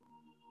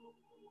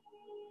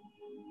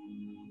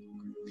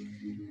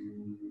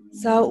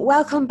So,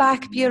 welcome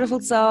back,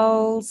 beautiful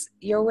souls.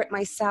 You're with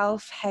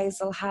myself,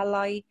 Hazel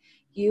Halley.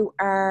 You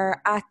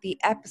are at the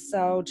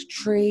episode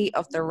 3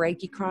 of the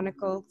Reiki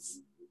Chronicles.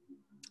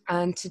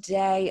 And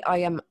today I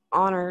am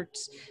honored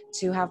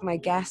to have my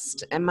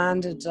guest,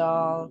 Amanda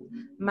Dahl,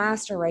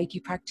 Master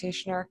Reiki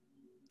practitioner,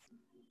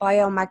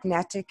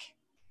 biomagnetic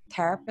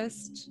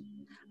therapist,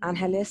 and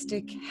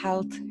holistic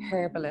health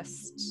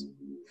herbalist.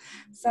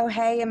 So,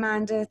 hey,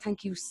 Amanda,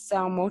 thank you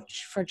so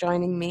much for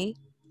joining me.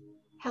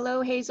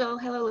 Hello, Hazel.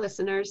 Hello,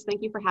 listeners.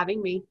 Thank you for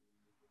having me.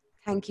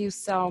 Thank you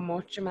so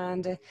much,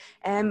 Amanda.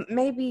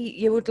 Maybe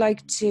you would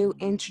like to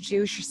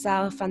introduce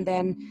yourself and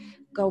then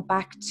go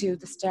back to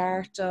the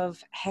start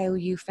of how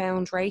you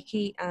found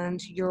Reiki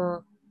and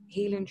your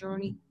healing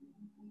journey.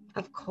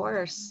 Of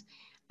course.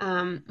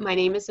 My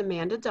name is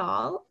Amanda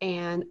Dahl,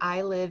 and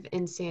I live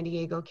in San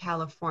Diego,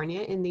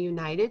 California, in the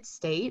United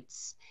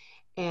States.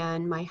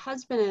 And my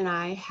husband and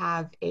I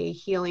have a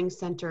healing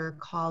center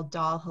called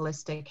Dahl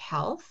Holistic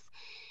Health.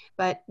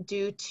 But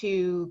due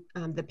to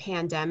the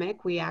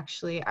pandemic, we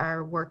actually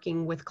are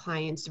working with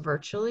clients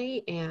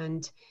virtually,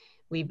 and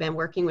we've been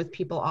working with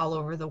people all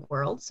over the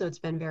world. So it's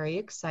been very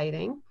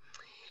exciting.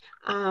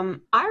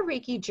 Our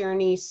Reiki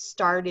journey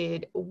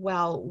started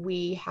while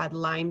we had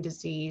Lyme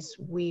disease.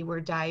 We were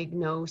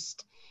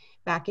diagnosed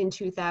back in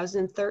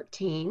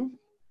 2013.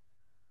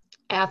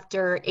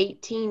 After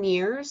 18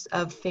 years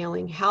of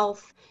failing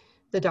health,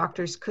 the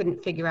doctors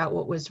couldn't figure out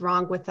what was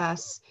wrong with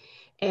us.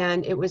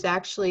 And it was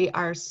actually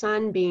our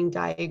son being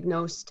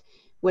diagnosed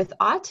with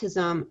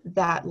autism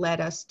that led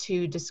us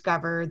to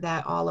discover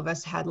that all of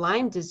us had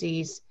Lyme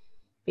disease,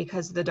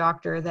 because the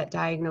doctor that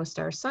diagnosed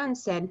our son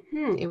said,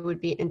 it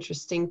would be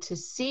interesting to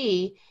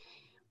see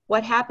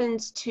what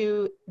happens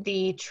to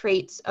the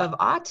traits of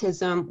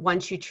autism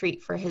once you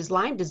treat for his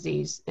Lyme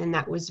disease. And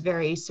that was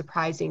very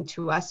surprising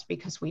to us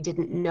because we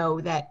didn't know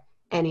that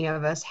any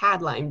of us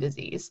had Lyme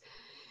disease.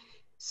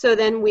 So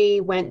then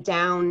we went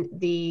down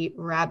the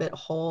rabbit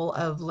hole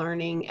of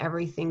learning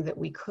everything that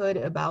we could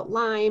about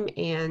Lyme,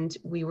 and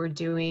we were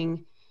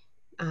doing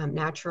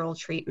natural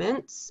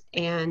treatments.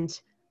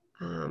 And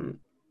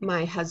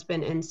my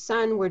husband and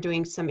son were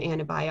doing some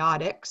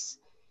antibiotics.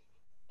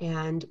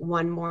 And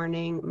one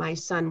morning, my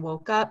son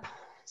woke up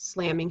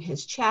slamming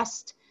his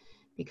chest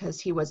because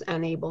he was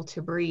unable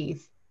to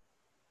breathe.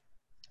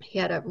 He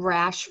had a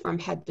rash from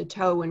head to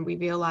toe, and we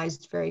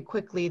realized very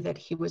quickly that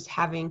he was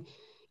having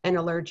an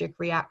allergic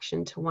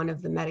reaction to one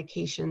of the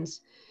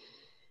medications.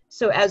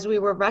 So as we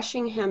were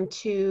rushing him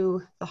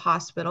to the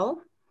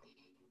hospital,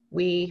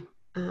 we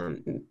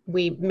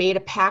made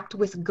a pact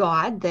with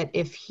God that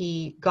if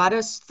he got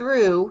us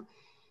through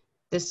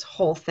this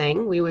whole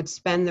thing, we would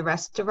spend the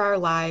rest of our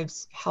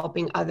lives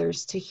helping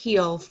others to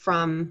heal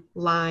from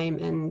Lyme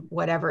and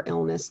whatever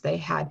illness they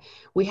had.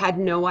 We had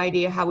no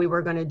idea how we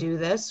were going to do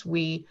this.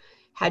 We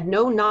had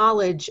no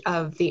knowledge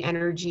of the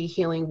energy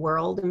healing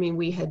world. I mean,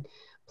 we had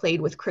played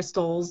with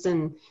crystals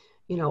and,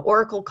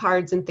 oracle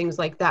cards and things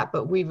like that,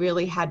 but we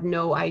really had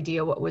no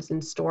idea what was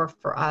in store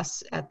for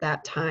us at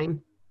that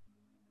time.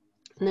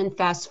 And then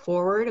fast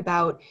forward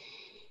about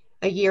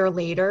a year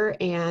later,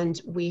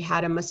 and we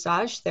had a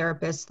massage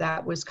therapist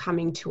that was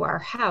coming to our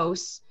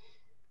house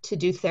to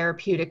do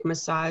therapeutic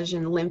massage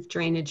and lymph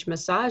drainage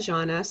massage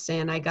on us.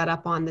 And I got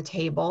up on the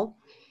table,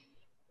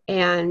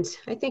 and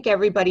I think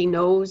everybody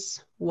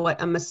knows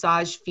what a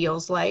massage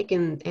feels like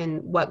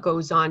and what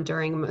goes on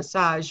during a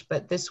massage,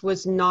 but this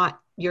was not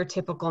your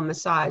typical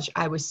massage.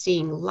 I was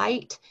seeing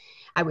light.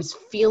 I was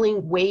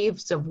feeling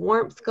waves of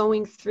warmth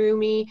going through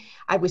me.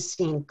 I was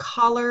seeing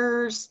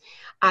colors.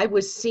 I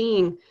was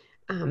seeing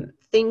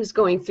things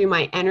going through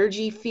my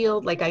energy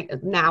field.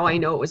 Now I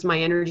know it was my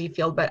energy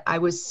field, but I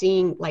was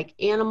seeing like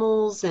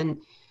animals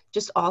and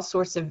just all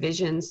sorts of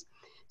visions.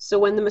 So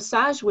when the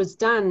massage was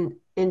done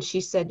and she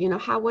said,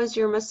 how was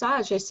your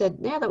massage? I said,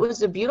 yeah, that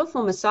was a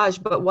beautiful massage,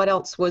 but what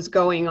else was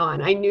going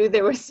on? I knew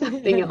there was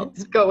something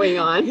else going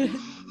on.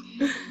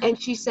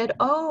 And she said,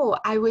 oh,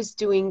 I was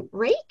doing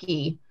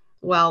Reiki.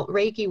 Well,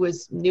 Reiki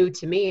was new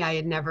to me. I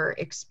had never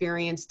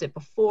experienced it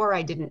before.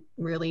 I didn't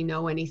really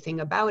know anything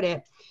about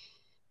it.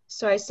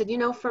 So I said,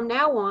 from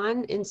now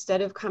on,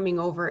 instead of coming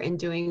over and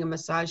doing a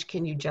massage,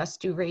 can you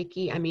just do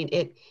Reiki? I mean,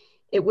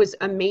 it was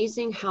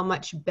amazing how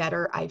much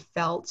better I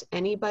felt.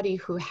 Anybody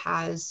who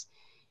has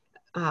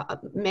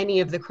many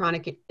of the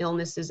chronic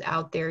illnesses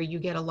out there, you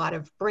get a lot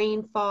of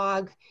brain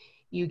fog,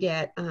 you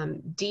get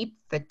deep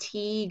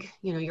fatigue,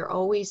 you're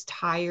always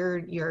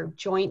tired, your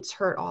joints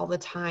hurt all the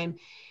time.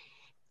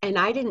 And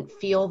I didn't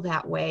feel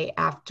that way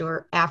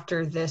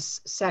after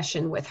this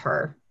session with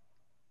her.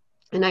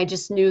 And I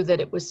just knew that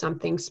it was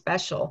something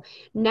special.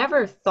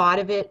 Never thought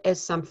of it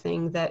as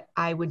something that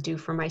I would do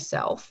for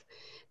myself.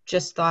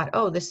 Just thought,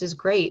 oh, this is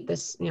great.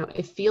 This,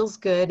 it feels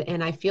good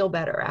and I feel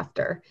better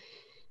after.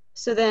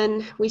 So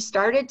then we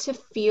started to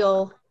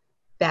feel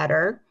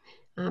better,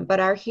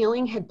 but our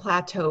healing had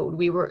plateaued.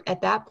 We were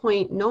at that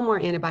point, no more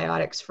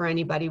antibiotics for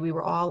anybody. We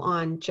were all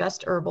on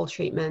just herbal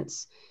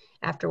treatments.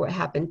 After what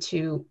happened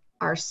to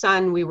our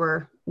son, we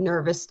were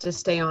nervous to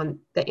stay on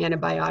the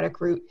antibiotic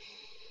route.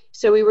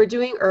 So we were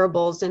doing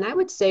herbals, and I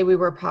would say we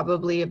were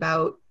probably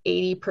about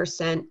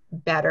 80%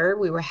 better.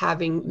 We were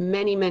having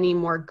many, many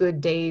more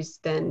good days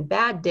than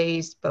bad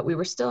days, but we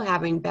were still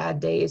having bad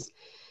days.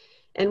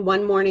 And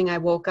one morning I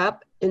woke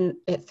up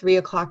at 3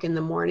 o'clock in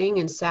the morning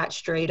and sat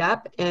straight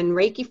up, and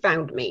Reiki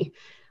found me.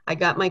 I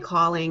got my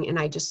calling, and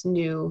I just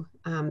knew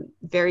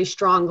very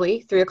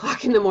strongly, 3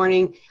 o'clock in the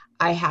morning,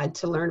 I had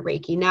to learn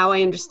Reiki. Now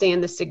I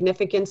understand the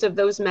significance of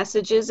those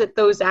messages at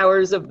those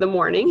hours of the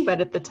morning, but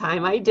at the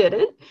time I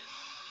didn't.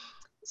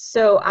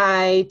 So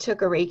I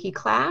took a Reiki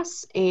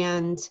class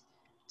and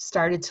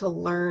started to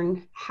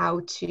learn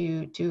how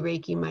to do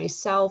Reiki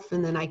myself.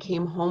 And then I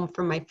came home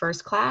from my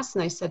first class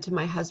and I said to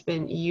my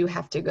husband, you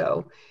have to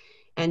go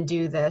and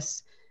do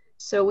this.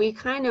 So we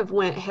kind of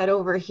went head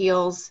over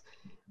heels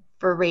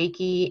for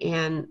Reiki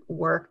and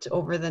worked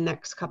over the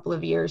next couple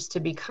of years to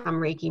become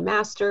Reiki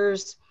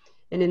masters.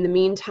 And in the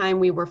meantime,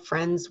 we were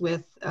friends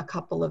with a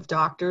couple of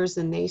doctors,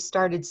 and they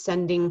started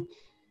sending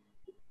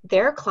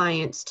their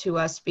clients to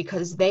us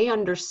because they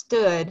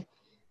understood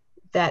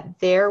that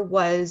there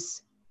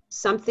was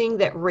something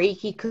that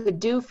Reiki could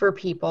do for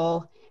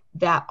people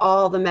that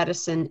all the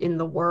medicine in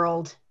the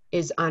world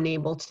is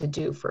unable to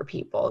do for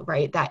people,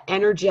 right? That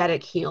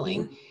energetic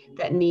healing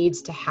that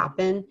needs to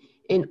happen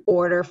in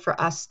order for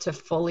us to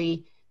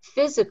fully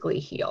physically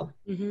heal.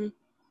 Mm-hmm.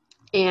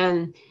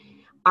 And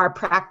our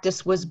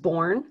practice was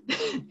born.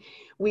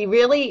 We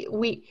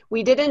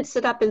didn't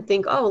sit up and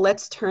think, oh,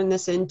 let's turn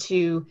this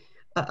into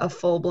a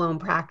full-blown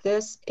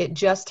practice. It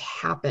just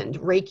happened.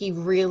 Reiki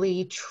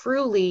really,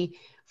 truly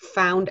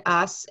found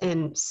us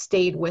and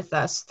stayed with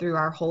us through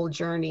our whole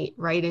journey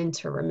right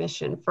into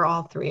remission for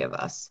all three of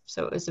us.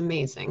 So it was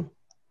amazing.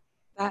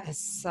 That is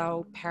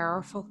so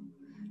powerful.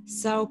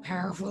 So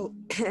powerful.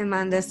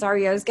 Amanda,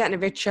 sorry, I was getting a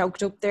bit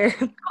choked up there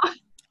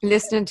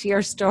listening to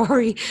your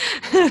story.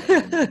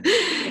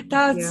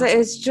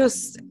 It's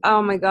just,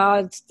 oh my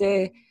God,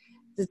 the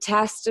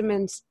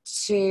testament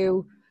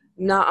to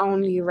not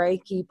only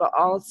Reiki, but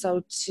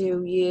also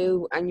to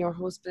you and your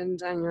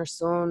husband and your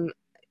son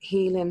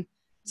healing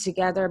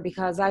together,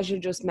 because as you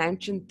just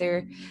mentioned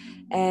there,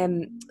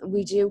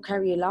 we do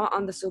carry a lot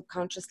on the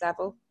subconscious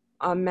level,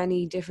 on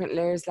many different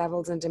layers,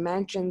 levels and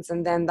dimensions,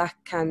 and then that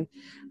can,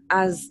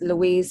 as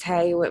Louise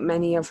Hay with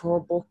many of her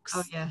books,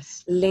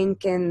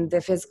 linking the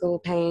physical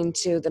pain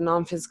to the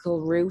non-physical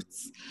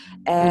roots.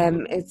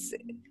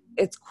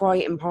 It's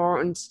quite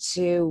important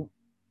to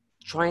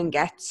try and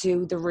get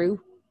to the root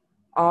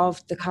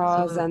of the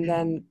cause. Absolutely. And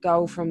then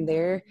go from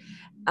there.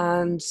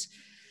 And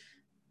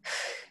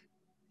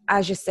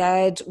as you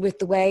said, with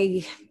the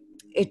way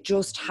it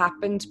just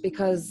happened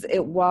because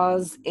it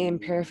was in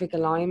perfect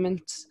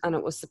alignment and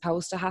it was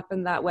supposed to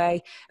happen that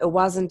way. It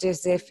wasn't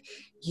as if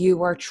you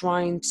were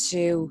trying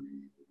to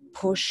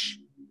push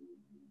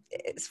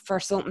for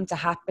something to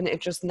happen. It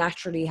just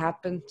naturally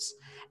happened.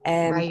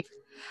 Right.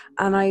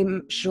 And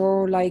I'm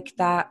sure like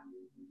that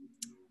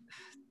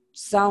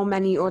so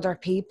many other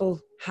people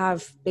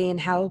have been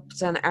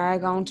helped and are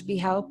going to be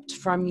helped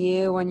from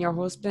you and your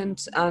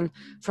husband and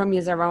from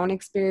your own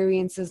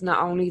experiences,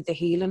 not only the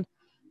healing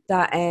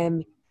that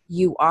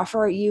you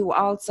offer, you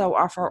also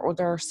offer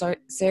other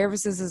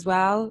services as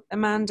well,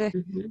 Amanda,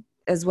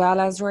 as well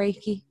as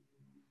Reiki.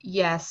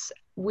 Yes,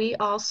 we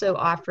also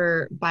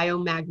offer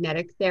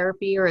biomagnetic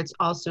therapy, or it's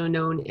also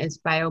known as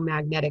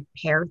biomagnetic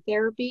pair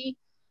therapy,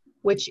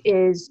 which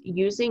is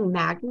using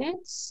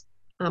magnets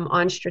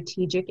on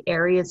strategic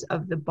areas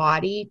of the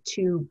body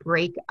to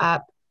break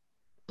up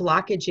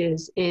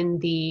blockages in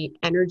the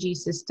energy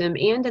system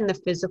and in the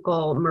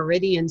physical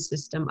meridian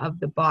system of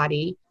the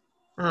body.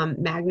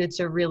 Magnets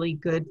are really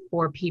good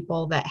for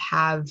people that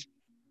have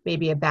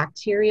maybe a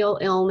bacterial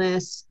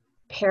illness,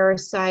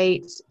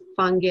 parasites,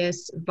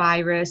 fungus,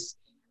 virus,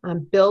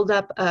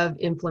 buildup of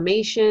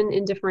inflammation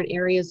in different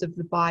areas of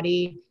the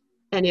body.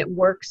 And it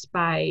works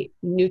by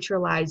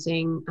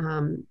neutralizing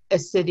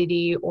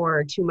acidity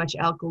or too much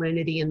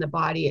alkalinity in the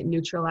body. It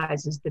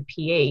neutralizes the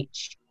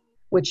pH,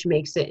 which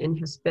makes it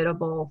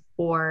inhospitable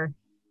for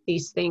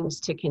these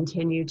things to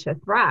continue to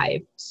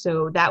thrive.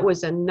 So that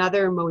was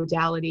another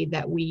modality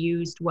that we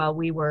used while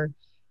we were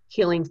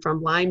healing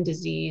from Lyme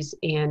disease,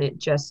 and it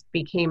just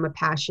became a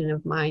passion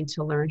of mine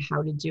to learn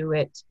how to do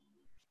it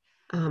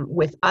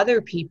with other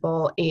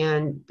people.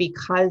 And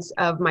because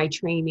of my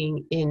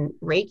training in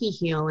Reiki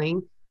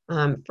healing,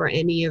 for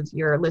any of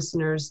your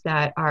listeners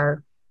that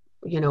are,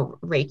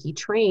 Reiki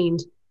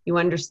trained, you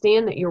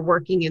understand that you're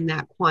working in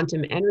that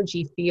quantum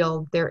energy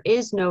field. There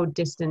is no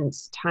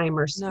distance, time,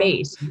 or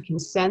space. No. You can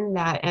send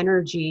that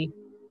energy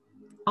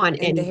on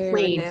any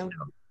plane.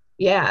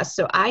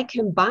 So I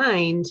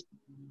combined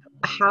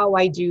how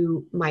I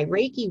do my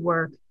Reiki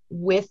work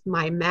with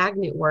my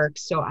magnet work.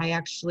 So I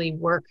actually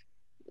work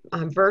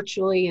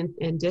virtually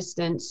and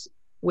distance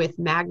with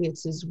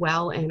magnets as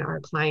well. And our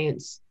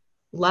clients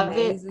love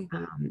Amazing.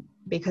 It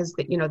because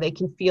they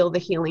can feel the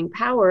healing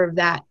power of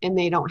that and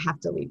they don't have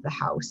to leave the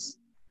house.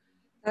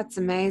 That's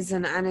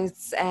amazing. And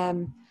it's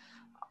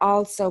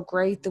also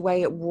great the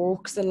way it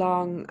works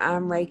along,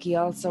 Reiki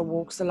also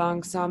works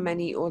along so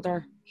many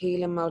other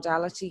healing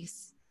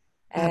modalities.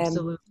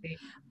 Absolutely.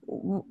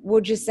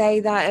 Would you say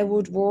that it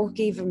would work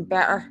even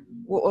better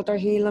with other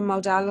healing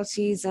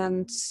modalities,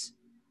 and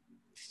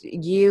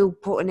you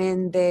putting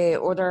in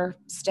the other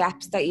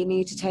steps that you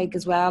need to take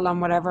as well on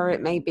whatever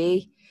it may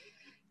be?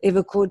 If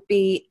it could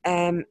be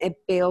a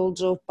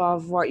build up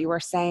of what you were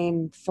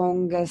saying,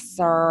 fungus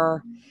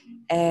or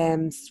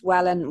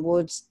swelling,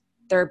 would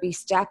there be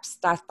steps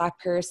that that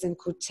person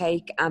could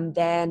take and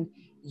then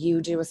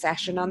you do a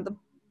session on them?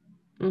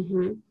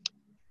 Mm-hmm.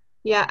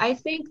 Yeah, I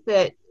think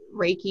that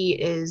Reiki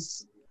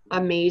is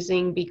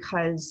amazing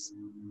because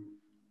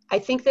I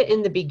think that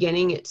in the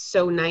beginning, it's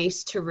so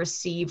nice to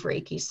receive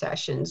Reiki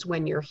sessions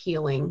when you're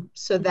healing.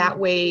 So that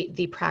way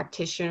the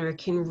practitioner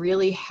can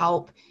really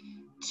help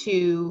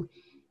to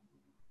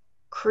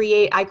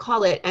create, I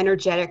call it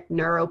energetic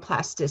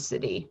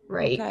neuroplasticity,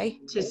 right? Okay.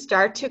 To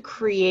start to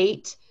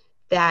create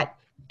that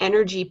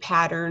energy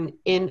pattern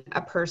in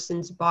a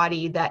person's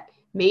body that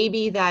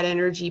maybe that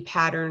energy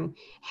pattern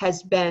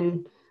has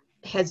been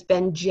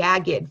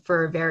jagged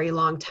for a very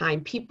long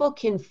time. People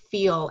can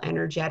feel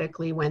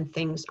energetically when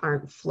things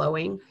aren't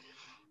flowing.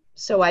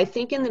 So I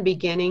think in the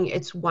beginning,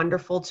 it's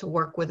wonderful to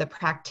work with a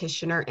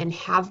practitioner and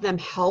have them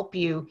help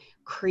you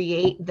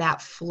create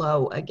that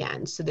flow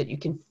again so that you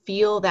can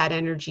feel that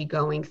energy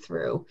going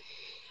through.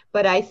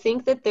 But I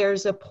think that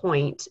there's a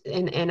point,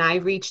 and I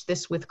reach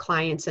this with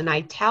clients and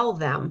I tell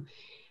them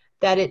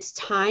that it's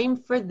time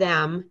for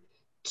them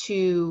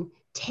to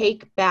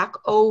take back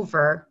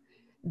over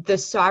the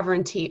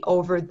sovereignty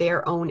over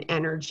their own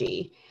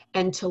energy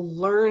and to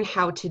learn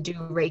how to do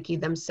Reiki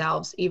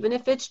themselves, even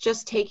if it's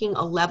just taking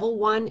a level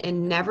 1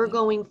 and never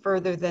going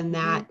further than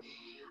that.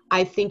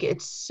 I think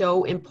it's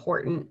so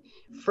important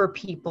for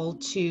people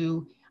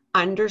to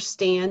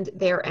understand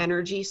their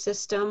energy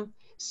system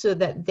so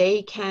that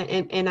they can,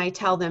 and I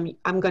tell them,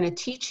 I'm going to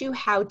teach you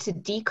how to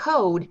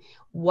decode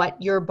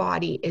what your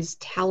body is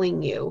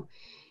telling you.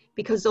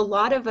 Because a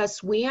lot of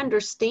us, we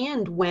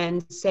understand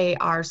when, say,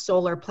 our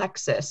solar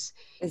plexus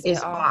Is it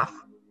is off? off,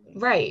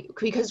 right?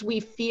 Because we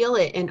feel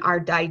it in our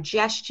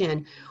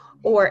digestion,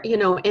 or,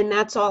 and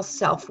that's all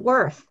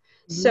self-worth.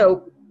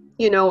 So,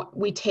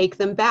 we take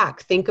them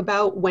back. Think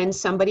about when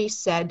somebody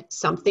said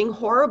something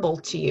horrible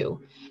to you.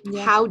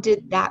 Yeah. How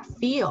did that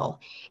feel?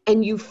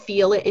 And you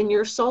feel it in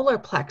your solar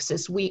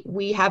plexus.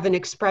 We have an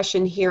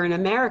expression here in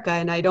America,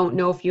 and I don't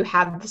know if you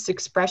have this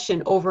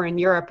expression over in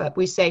Europe, but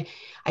we say,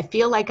 I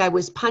feel like I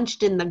was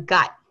punched in the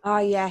gut. Oh,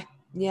 yeah.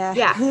 Yeah.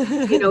 Yeah.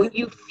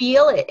 You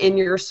feel it in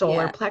your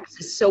solar Yeah.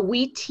 plexus. So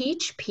we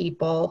teach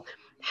people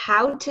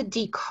how to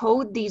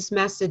decode these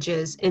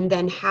messages and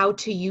then how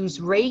to use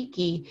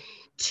Reiki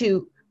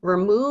to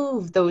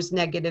remove those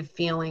negative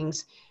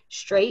feelings,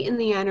 straighten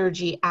the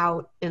energy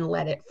out, and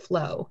let it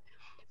flow.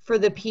 For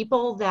the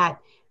people that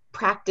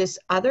practice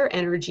other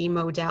energy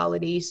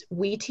modalities,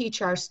 we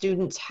teach our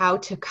students how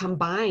to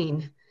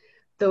combine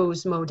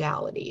those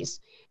modalities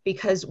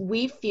because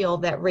we feel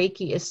that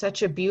Reiki is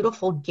such a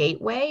beautiful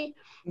gateway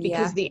Yeah.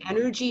 because the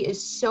energy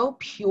is so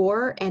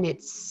pure and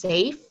it's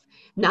safe.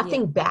 Yeah.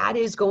 Nothing bad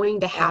is going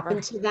to happen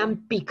Ever. to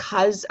them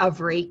because of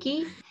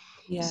Reiki.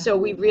 Yeah. So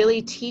we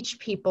really teach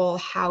people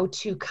how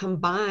to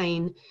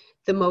combine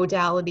the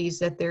modalities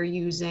that they're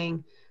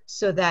using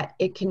so that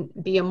it can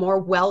be a more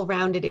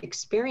well-rounded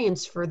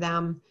experience for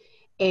them.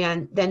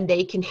 And then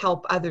they can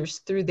help others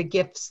through the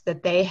gifts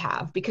that they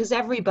have because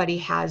everybody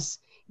has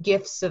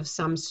gifts of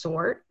some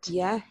sort.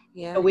 Yeah. So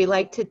Yeah. we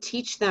like to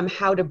teach them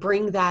how to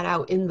bring that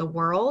out in the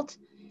world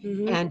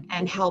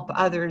and help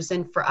others.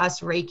 And for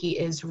us, Reiki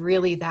is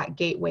really that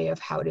gateway of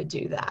how to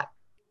do that.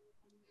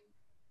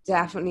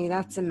 Definitely.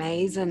 That's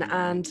amazing.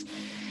 And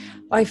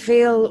I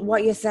feel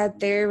what you said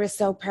there is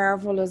so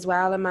powerful as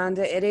well,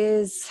 Amanda. It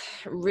is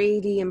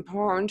really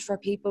important for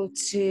people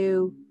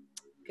to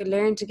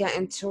learn to get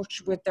in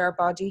touch with their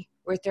body,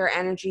 with their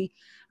energy,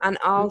 and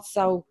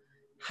also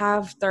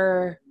have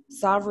their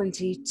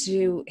sovereignty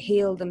to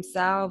heal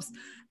themselves.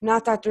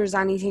 Not that there's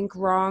anything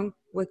wrong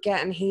with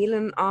getting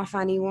healing off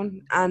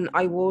anyone, and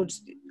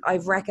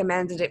I've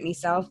recommended it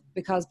myself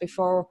because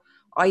before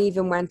I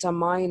even went on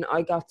mine,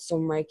 I got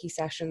some Reiki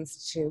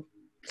sessions to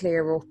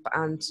clear up,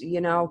 and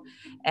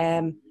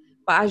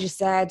but as you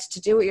said, to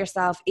do it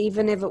yourself,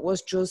 even if it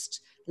was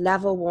just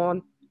level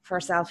 1 for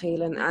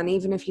self-healing, and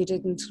even if you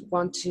didn't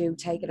want to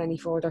take it any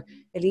further,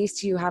 at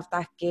least you have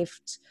that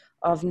gift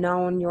of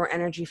knowing your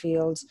energy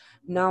fields,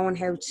 knowing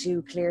how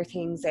to clear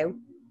things out.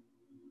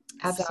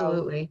 So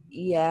Absolutely.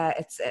 yeah,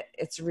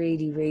 it's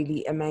really,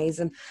 really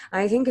amazing.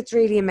 And I think it's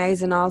really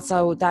amazing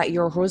also that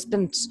your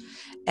husband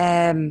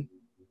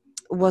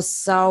was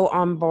so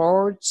on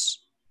board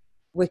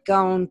with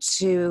going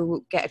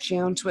to get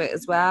attuned to it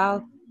as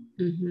well.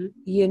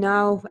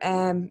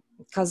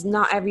 Because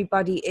not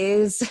everybody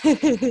is,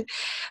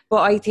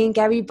 but I think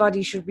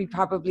everybody should be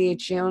probably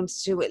attuned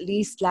to at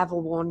least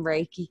level 1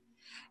 Reiki.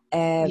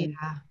 Yeah,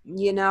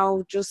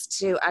 Just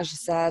to, as you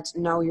said,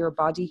 know your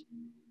body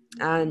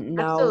and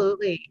know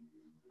absolutely.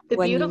 The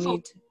when you beautiful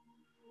need.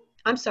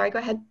 I'm sorry, go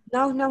ahead.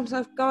 No,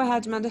 go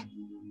ahead, Amanda.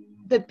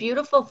 The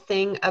beautiful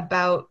thing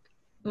about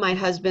my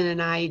husband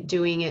and I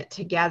doing it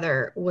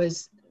together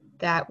was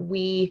that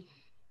we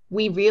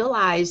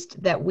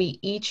realized that we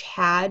each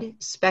had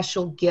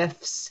special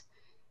gifts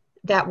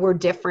that were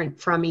different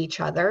from each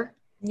other,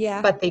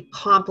 Yeah. but they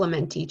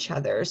complement each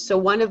other. So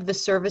one of the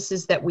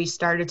services that we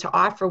started to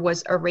offer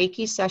was a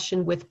Reiki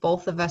session with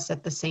both of us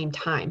at the same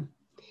time.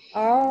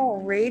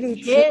 Oh,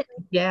 really?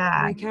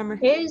 Yeah, My camera.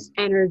 his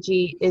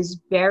energy is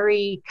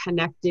very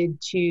connected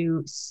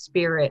to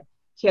spirit.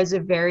 He has a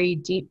very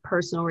deep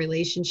personal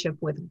relationship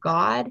with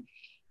God.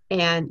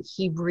 And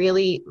he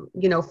really,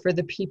 for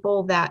the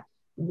people that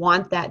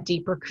want that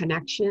deeper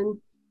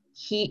connection,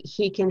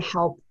 he can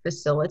help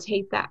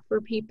facilitate that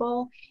for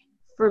people.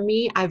 For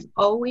me, I've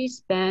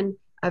always been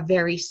a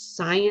very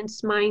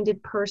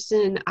science-minded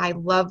person. I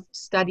love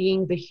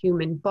studying the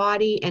human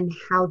body and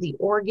how the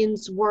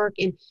organs work.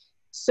 And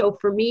so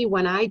for me,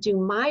 when I do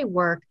my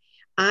work,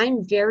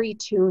 I'm very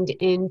tuned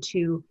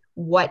into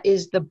what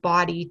is the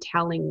body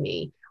telling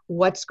me,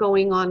 what's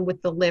going on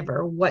with the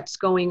liver, what's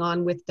going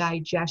on with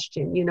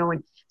digestion,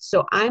 and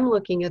so I'm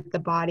looking at the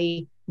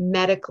body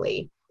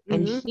medically,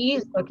 and Mm-hmm.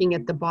 he's looking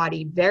at the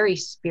body very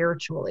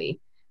spiritually.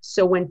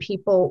 So when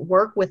people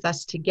work with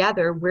us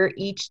together, we're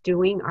each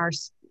doing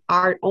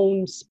our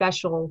own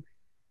special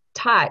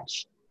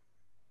touch,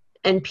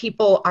 and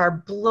people are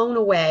blown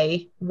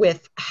away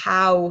with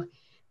how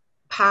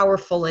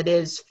powerful it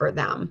is for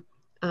them.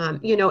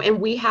 And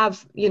we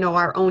have,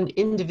 our own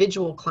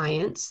individual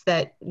clients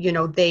that,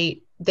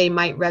 they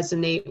might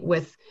resonate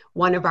with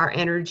one of our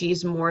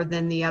energies more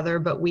than the other,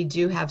 but we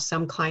do have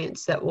some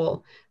clients that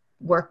will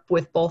work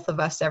with both of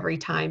us every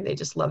time. They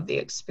just love the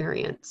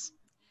experience.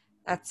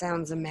 That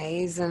sounds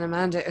amazing,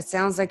 Amanda. It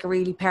sounds like a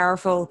really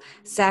powerful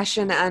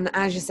session. And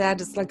as you said,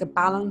 it's like a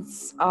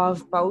balance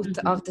of both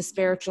Mhm. of the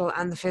spiritual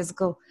and the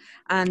physical.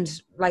 And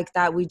like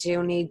that, we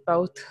do need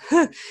both.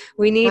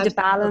 We need a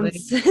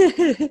Absolutely.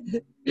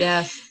 balance.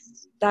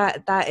 Yes.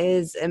 That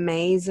is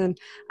amazing.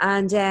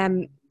 And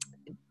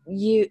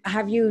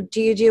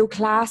do you do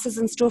classes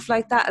and stuff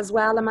like that as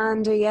well,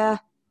 Amanda? Yeah.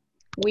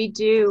 We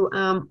do.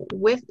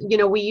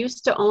 We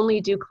used to only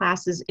do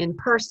classes in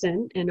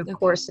person. And of Okay.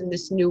 course, in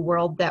this new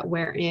world that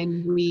we're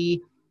in,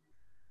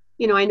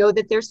 I know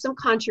that there's some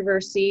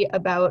controversy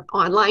about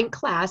online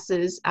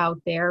classes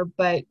out there,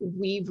 but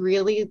we've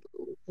really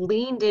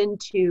leaned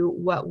into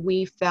what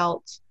we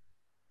felt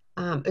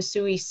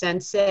Usui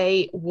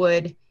Sensei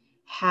would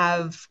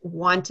have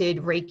wanted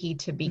Reiki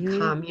to Mm-hmm.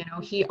 become.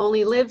 He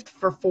only lived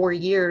for 4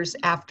 years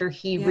after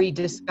he Yeah.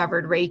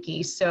 rediscovered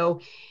Reiki. So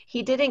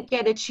he didn't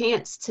get a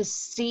chance to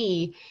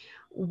see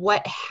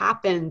what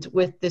happened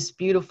with this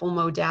beautiful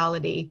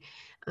modality.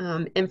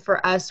 And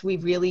for us, we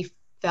really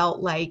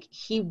felt like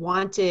he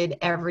wanted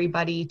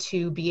everybody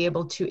to be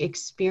able to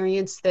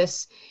experience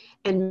this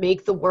and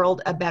make the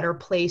world a better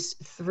place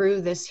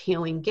through this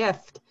healing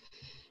gift.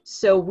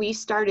 So we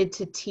started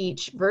to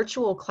teach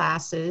virtual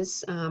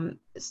classes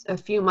a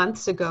few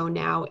months ago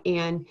now,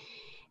 and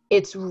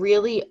it's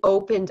really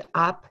opened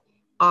up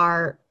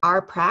our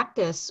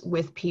practice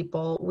with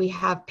people. We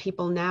have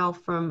people now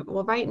from,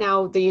 well, right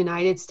now, the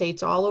United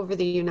States, all over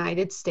the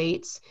United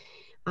States.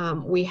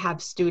 We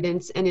have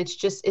students, and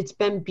it's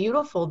been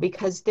beautiful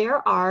because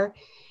there are,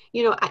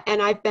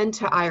 and I've been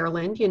to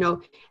Ireland,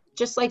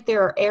 just like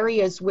there are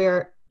areas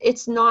where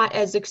it's not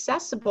as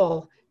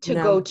accessible to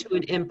go No. to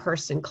an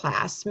in-person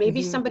class.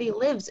 Maybe Mm-hmm. somebody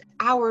lives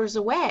hours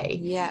away.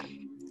 Yeah.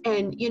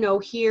 And,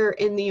 here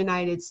in the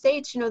United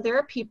States, there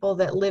are people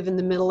that live in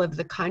the middle of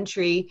the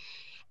country,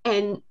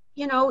 and,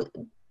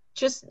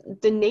 just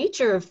the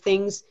nature of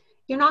things,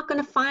 you're not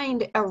going to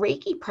find a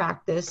Reiki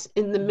practice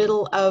in the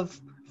middle of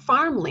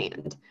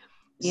farmland.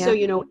 So,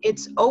 Yeah.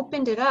 it's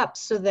opened it up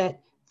so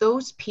that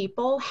those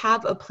people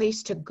have a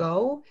place to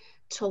go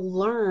to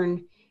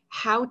learn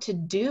how to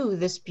do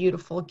this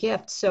beautiful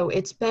gift. So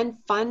it's been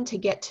fun to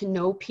get to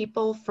know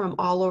people from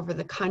all over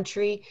the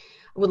country.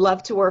 Would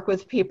love to work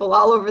with people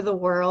all over the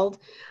world.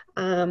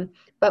 Um,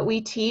 but we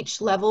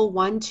teach level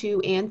 1, 2,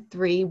 and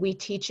 3. We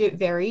teach it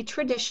very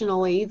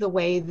traditionally, the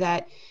way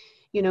that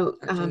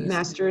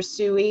Master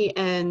Asui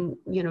and,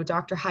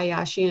 Dr.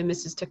 Hayashi and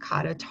Mrs.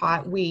 Takata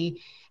taught.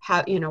 We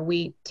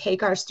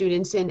take our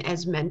students in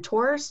as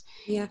mentors,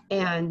 Yeah.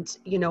 and,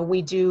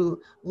 we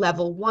do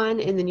level 1,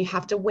 and then you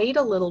have to wait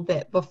a little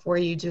bit before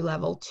you do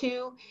level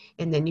 2,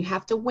 and then you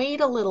have to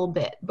wait a little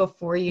bit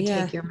before you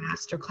Yeah. take your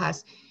master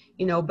class.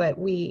 But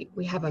we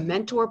have a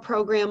mentor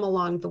program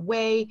along the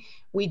way.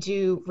 We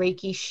do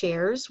Reiki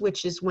shares,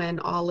 which is when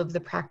all of the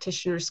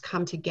practitioners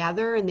come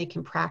together and they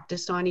can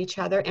practice on each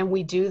other. And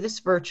we do this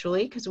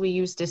virtually because we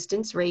use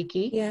distance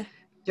Reiki Yeah.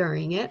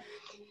 during it.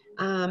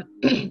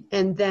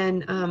 And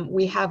then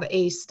we have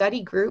a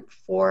study group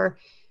for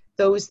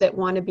those that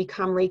want to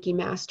become Reiki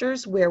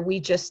masters, where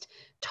we just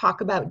talk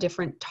about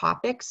different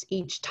topics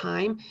each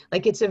time.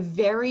 Like it's a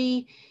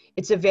very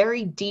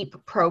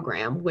deep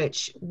program,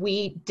 which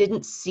we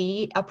didn't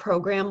see a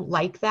program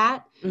like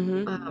that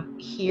Mm-hmm.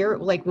 here,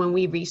 like when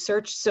we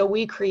researched. So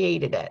we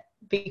created it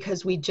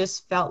because we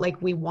just felt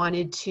like we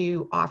wanted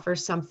to offer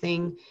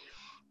something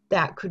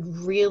that could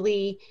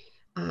really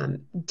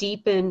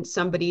deepen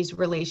somebody's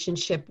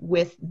relationship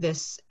with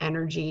this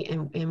energy.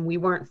 And we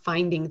weren't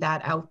finding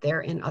that out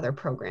there in other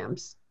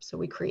programs. So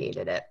we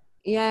created it.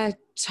 Yeah,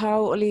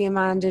 totally,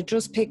 Amanda.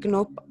 Just picking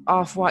up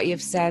off what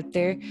you've said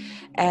there.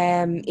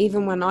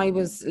 Even when I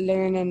was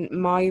learning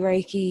my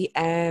Reiki,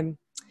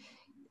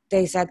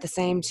 they said the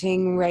same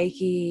thing.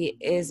 Reiki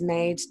is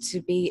made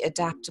to be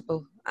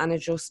adaptable and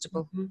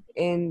adjustable Mm-hmm.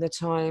 in the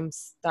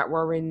times that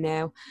we're in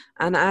now.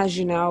 And as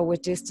you know,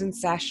 with distance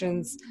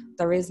sessions,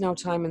 there is no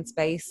time and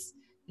space.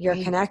 You're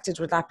Right. connected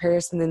with that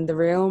person in the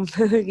room,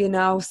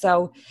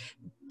 so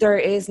there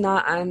is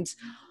not. And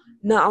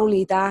not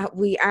only that,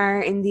 we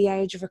are in the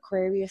age of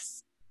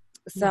Aquarius.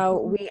 So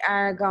Mm-hmm. we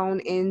are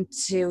going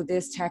into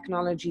this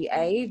technology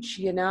age,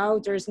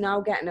 there's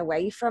no getting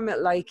away from it.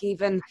 Like,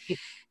 even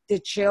the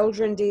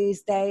children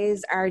these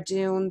days are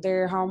doing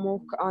their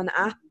homework on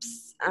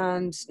apps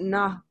and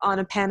not on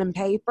a pen and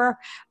paper,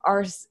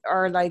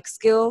 or like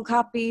school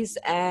copies.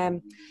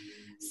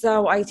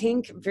 So I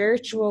think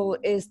virtual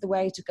is the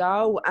way to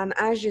go. And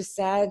as you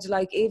said,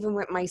 like, even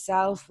with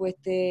myself, with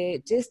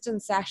the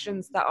distance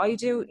sessions that I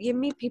do, you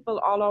meet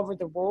people all over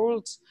the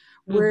world.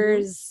 Mm-hmm.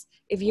 Whereas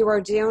if you are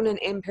doing an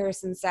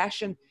in-person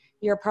session,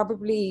 you're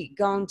probably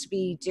going to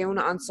be doing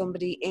it on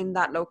somebody in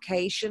that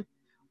location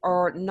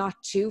or not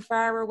too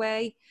far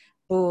away.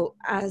 But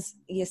as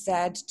you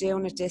said,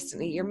 doing it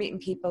distantly, you're meeting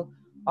people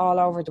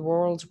all over the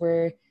world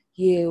where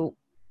you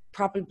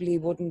probably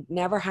wouldn't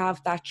never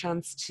have that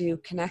chance to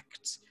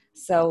connect.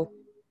 So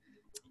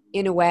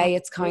in a way,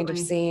 it's kind of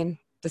Absolutely. seeing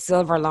the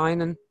silver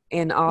lining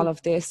in all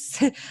of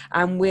this.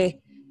 And with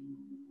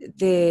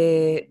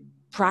the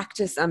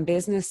practice and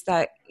business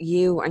that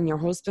you and your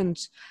husband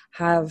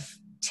have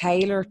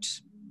tailored,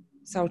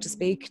 so to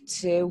speak,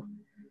 to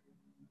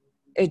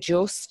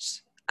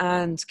adjust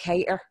and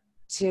cater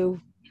to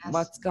Yes.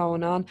 what's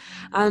going on.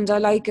 And I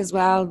like as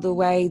well the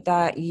way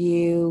that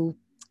you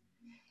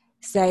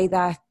say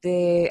that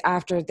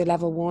after the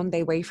level 1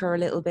 they wait for a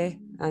little bit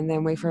and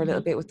then wait for a little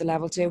Mm-hmm. bit with the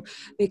level 2,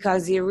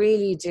 because you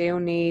really do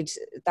need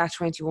that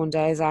 21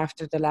 days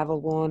after the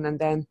level 1. And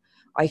then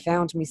I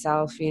found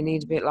myself, you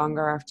need a bit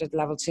longer after the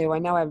level 2. I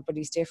know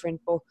everybody's different,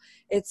 but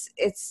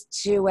it's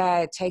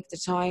to take the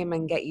time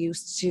and get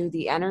used to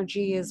the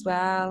energy as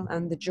well,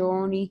 and the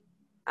journey,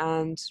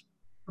 and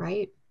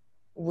Right.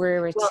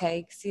 where it Well,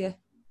 takes you.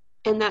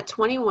 and that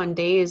 21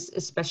 days,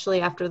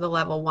 especially after the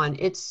level 1,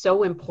 it's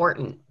so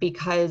important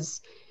because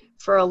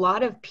for a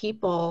lot of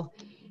people,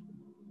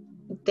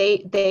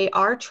 they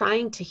are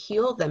trying to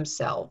heal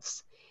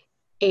themselves.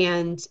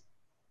 And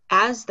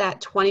as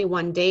that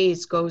 21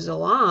 days goes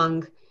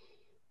along,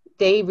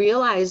 they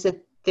realize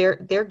that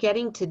they're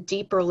getting to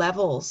deeper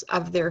levels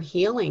of their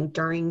healing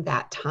during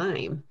that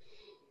time.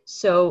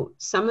 So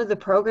some of the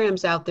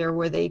programs out there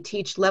where they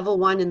teach level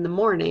 1 in the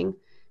morning,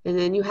 and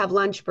then you have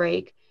lunch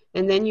break,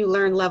 and then you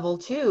learn level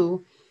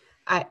 2,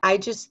 I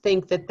just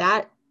think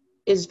that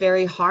is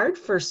very hard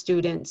for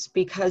students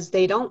because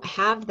they don't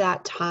have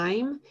that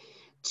time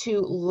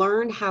to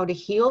learn how to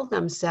heal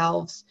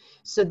themselves.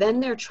 So then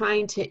they're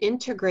trying to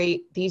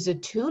integrate these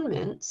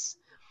attunements,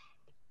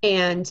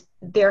 and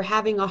they're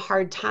having a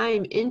hard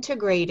time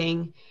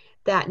integrating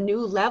that new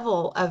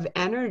level of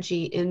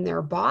energy in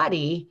their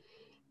body.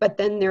 But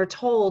then they're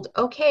told,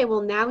 okay,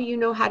 well, now you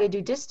know how to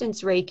do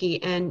distance Reiki,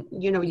 and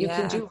you can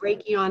Yeah, do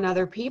Reiki on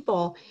other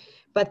people,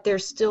 but they're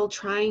still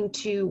trying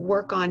to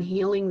work on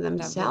healing level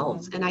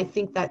themselves. 1. And I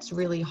think that's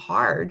really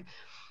hard.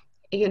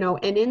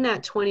 And in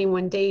that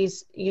 21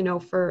 days,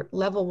 for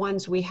level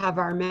 1s, we have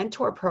our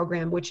mentor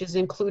program, which is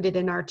included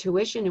in our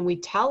tuition. And we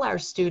tell our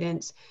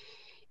students,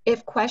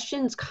 if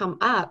questions come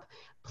up,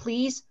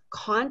 please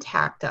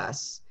contact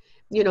us.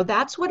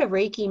 That's what a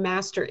Reiki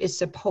master is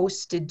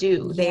supposed to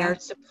do. They Yeah, are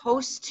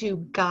supposed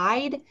to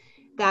guide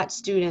that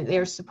student.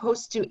 They're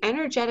supposed to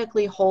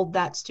energetically hold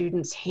that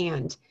student's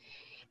hand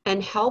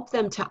and help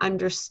them to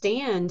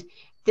understand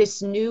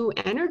this new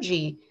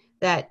energy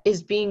that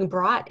is being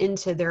brought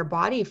into their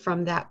body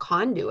from that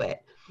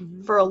conduit.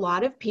 mm-hmm. For a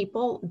lot of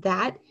people,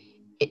 that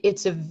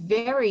it's a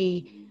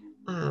very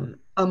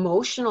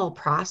emotional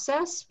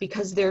process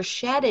because they're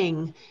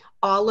shedding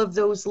all of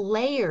those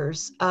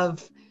layers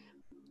of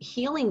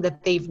healing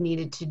that they've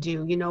needed to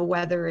do,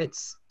 whether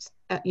it's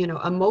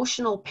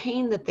emotional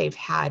pain that they've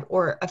had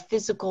or a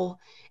physical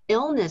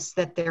illness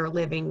that they're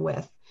living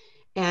with.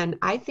 And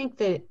I think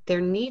that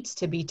there needs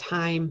to be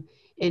time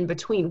in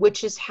between,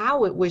 which is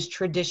how it was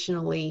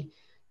traditionally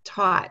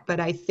taught. But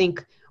I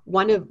think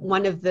one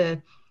of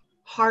the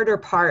harder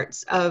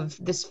parts of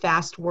this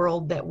fast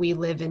world that we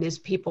live in is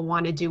people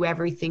want to do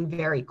everything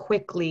very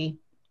quickly.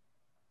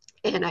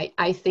 And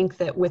I think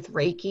that with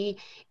Reiki,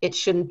 it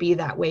shouldn't be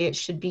that way. It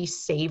should be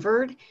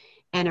savored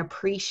and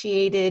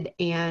appreciated,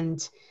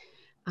 and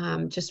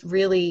just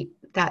really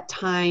that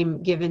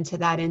time given to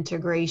that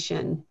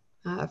integration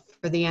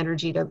for the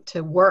energy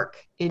to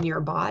work in your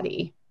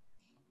body.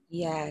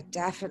 Yeah,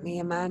 definitely,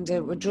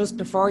 Amanda. Just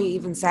before you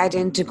even said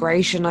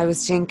integration, I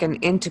was thinking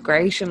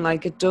integration,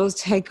 like it does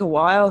take a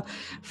while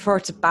for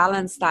it to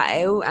balance that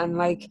out and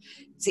like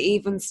to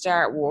even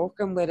start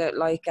working with it,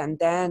 like, and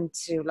then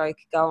to like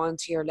go on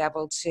to your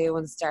level two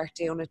and start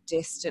doing it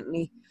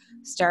distantly,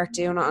 start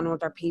doing it on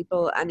other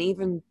people, and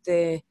even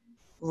the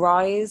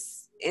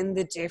rise in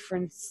the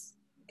difference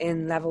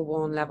in level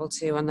one, level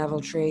two, and level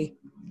three,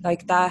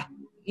 like that,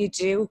 you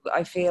do,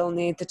 I feel,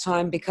 need the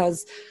time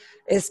because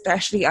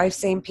especially I've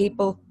seen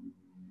people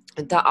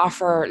that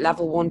offer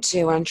level one,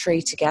 two, and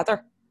three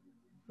together.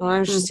 And I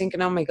was just Mm.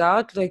 thinking, oh my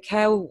God, like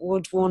how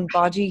would one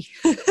body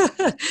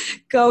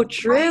go Right.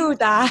 through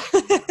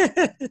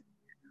that?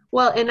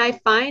 Well, and I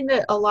find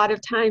that a lot of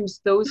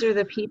times those are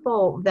the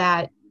people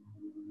that,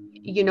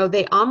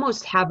 they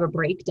almost have a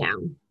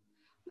breakdown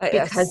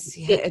because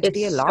Yeah, it'd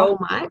be a lot.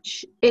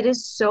 it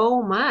is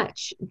so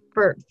much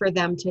for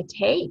them to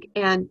take.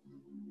 And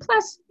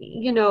plus,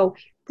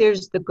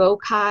 there's the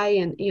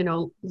Gokai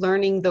and,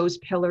 learning those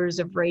pillars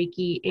of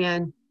Reiki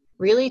and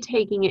really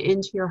taking it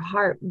into your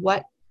heart.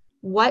 What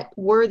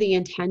were the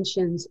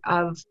intentions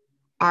of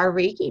our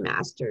Reiki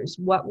masters?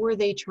 What were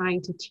they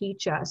trying to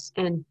teach us?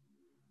 And,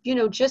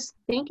 just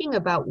thinking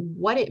about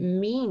what it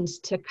means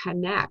to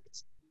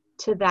connect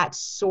to that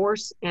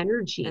source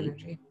energy.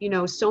 Energy.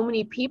 So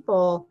many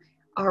people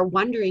are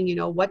wondering,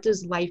 what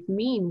does life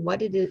mean?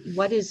 What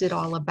is it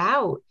all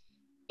about?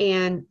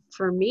 And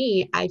for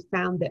me, I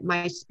found that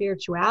my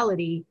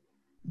spirituality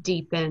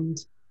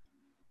deepened,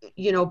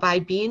 by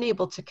being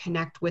able to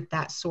connect with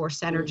that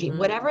source energy, Mm-hmm.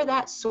 whatever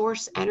that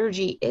source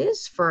energy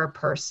is for a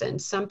person.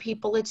 Some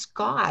people it's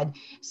God,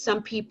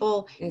 some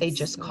people they It's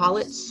just call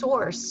it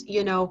source.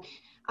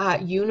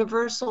 source,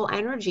 universal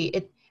energy.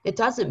 It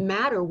doesn't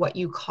matter what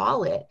you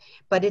call it,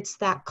 but it's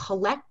that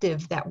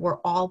collective that we're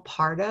all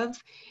part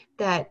of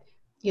that,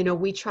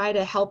 we try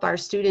to help our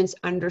students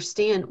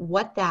understand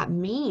what that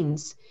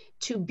means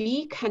to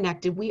be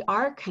connected. We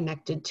are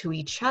connected to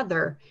each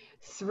other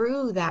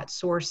through that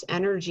source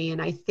energy.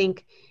 And I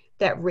think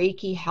that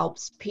Reiki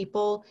helps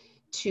people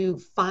to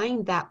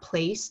find that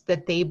place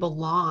that they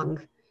belong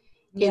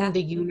in Yeah.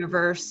 the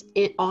universe,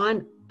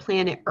 on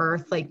planet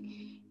Earth. Like,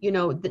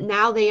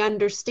 now they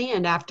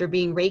understand, after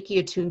being Reiki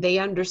attuned, they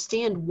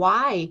understand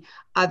why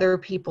other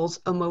people's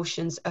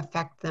emotions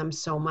affect them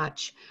so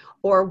much,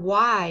 or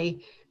why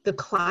the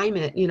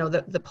climate,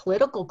 the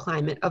political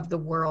climate of the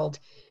world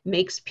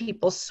makes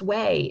people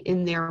sway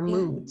in their Yeah.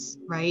 moods,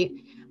 right?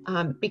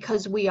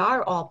 Because we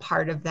are all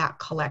part of that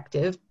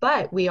collective,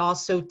 but we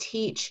also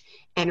teach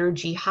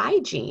energy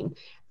hygiene.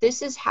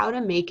 This is how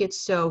to make it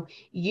so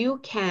you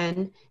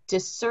can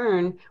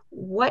discern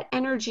what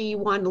energy you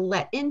want to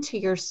let into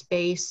your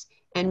space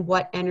and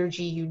what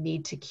energy you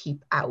need to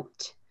keep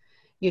out.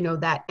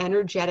 That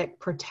energetic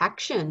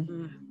protection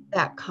Mm.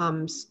 that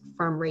comes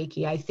from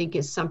Reiki, I think,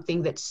 is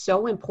something that's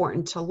so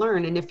important to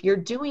learn. And if you're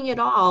doing it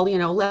all,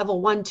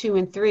 level one, two,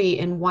 and three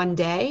in one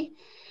day,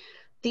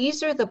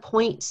 these are the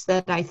points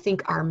that I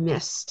think are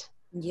missed.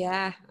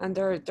 Yeah, and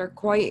they're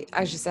quite,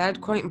 as you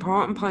said, quite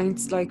important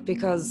points, like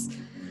because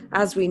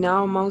as we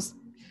know, most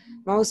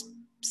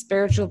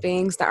spiritual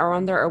beings that are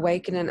on their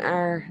awakening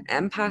are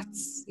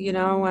empaths,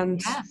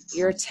 and Yes.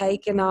 you're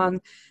taking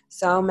on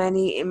so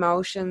many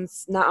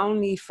emotions, not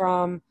only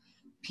from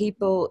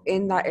people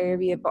in that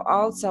area, but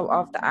also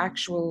of the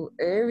actual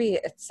area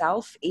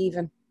itself,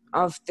 even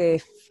of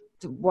the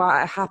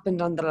what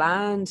happened on the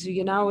land.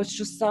 It's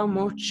just so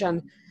much,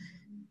 and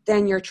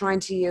then you're trying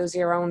to use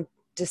your own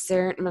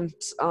discernment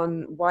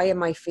on why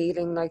am I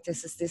feeling like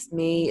this? Is this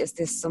me? Is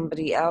this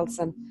somebody else?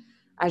 And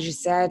as you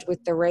said,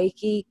 with the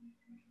Reiki,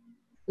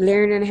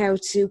 learning how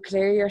to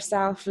clear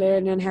yourself,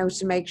 learning how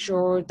to make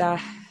sure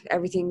that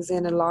everything's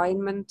in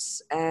alignment.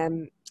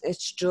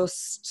 It's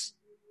just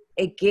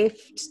a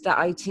gift that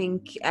I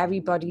think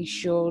everybody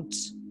should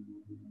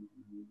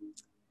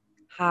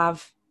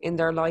have in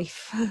their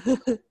life.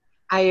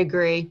 I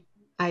agree.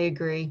 I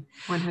agree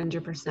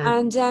 100%.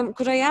 And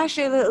could I ask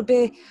you a little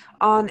bit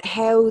on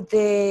how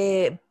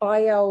the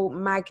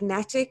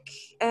biomagnetic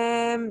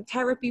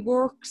therapy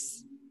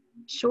works,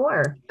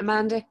 Sure.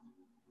 Amanda?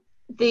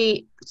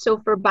 So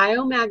for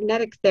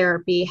biomagnetic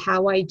therapy,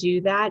 how I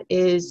do that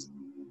is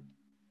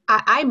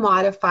I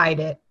modified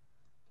it.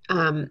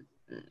 Um,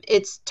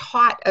 it's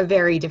taught a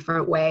very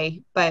different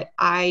way, but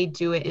I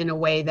do it in a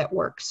way that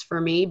works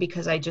for me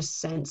because I just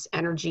sense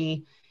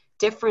energy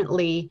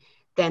differently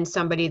than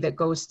somebody that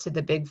goes to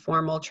the big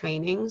formal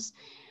trainings.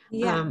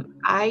 Yeah,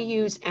 I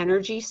use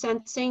energy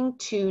sensing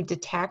to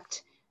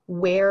detect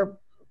where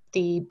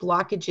the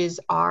blockages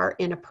are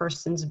in a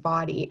person's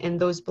body. And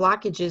those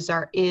blockages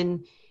are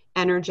in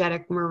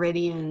energetic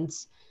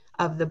meridians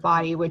of the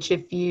body, which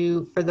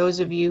for those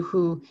of you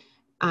who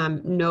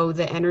know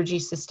the energy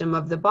system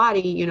of the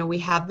body, we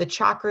have the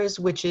chakras,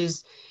 which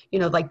is,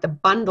 like the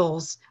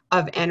bundles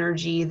of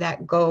energy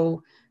that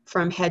go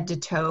from head to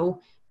toe.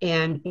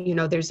 And,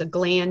 there's a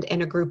gland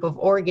and a group of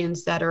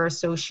organs that are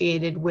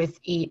associated with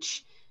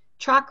each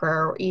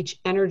chakra or each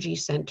energy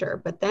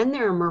center. But then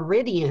there are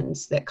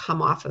meridians that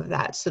come off of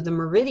that. So the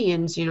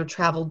meridians,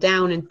 travel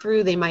down and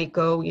through. They might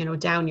go,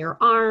 down your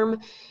arm,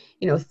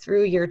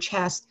 through your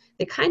chest.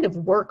 They kind of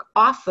work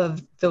off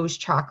of those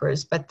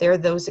chakras, but they're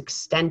those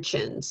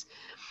extensions.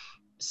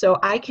 So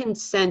I can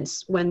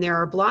sense when there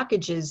are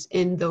blockages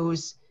in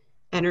those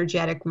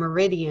energetic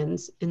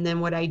meridians. And then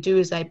what I do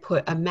is I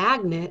put a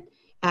magnet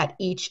at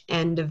each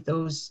end of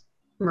those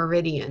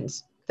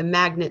meridians. The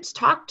magnets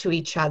talk to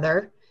each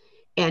other.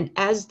 And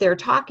as they're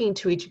talking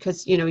to each,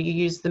 because, you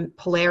use the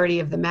polarity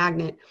of the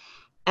magnet,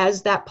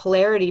 as that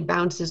polarity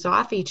bounces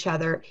off each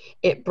other,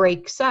 it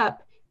breaks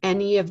up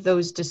any of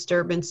those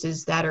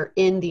disturbances that are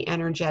in the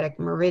energetic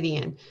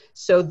meridian.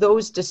 So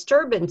those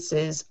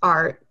disturbances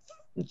are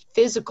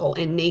physical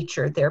in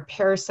nature. They're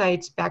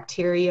parasites,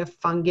 bacteria,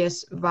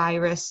 fungus,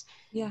 virus,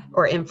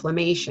 or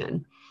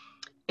inflammation.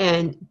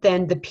 And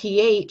then the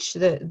pH,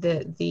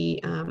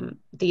 the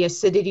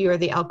acidity or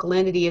the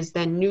alkalinity is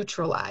then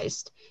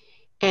neutralized.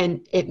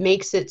 And it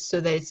makes it so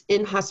that it's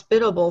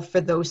inhospitable for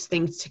those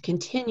things to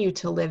continue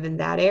to live in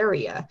that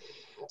area.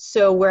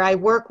 So where I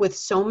work with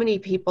so many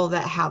people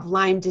that have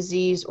Lyme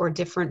disease or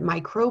different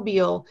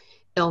microbial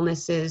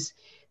illnesses,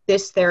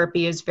 this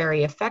therapy is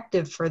very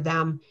effective for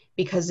them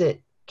because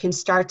it can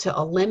start to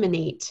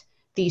eliminate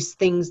these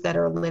things that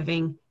are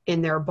living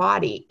in their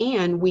body.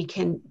 And we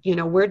can,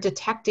 we're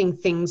detecting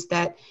things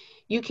that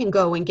you can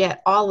go and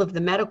get all of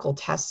the medical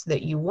tests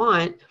that you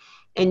want,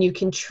 and you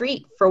can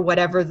treat for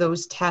whatever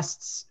those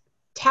tests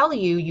tell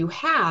you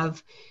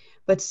have.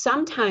 But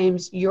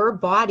sometimes your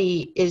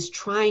body is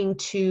trying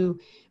to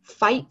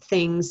fight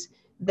things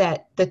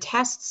that the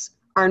tests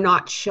are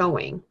not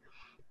showing.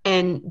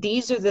 And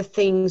these are the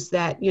things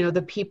that,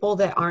 the people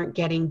that aren't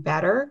getting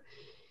better,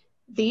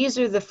 these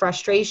are the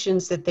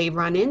frustrations that they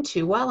run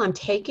into. Well, I'm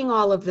taking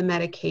all of the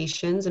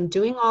medications, I'm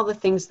doing all the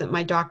things that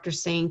my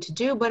doctor's saying to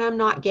do, but I'm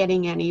not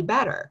getting any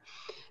better.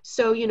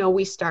 So,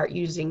 we start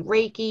using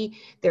Reiki.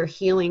 They're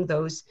healing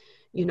those,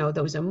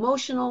 those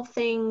emotional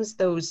things,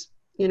 those,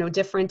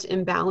 different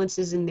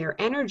imbalances in their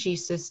energy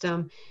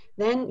system.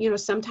 Then,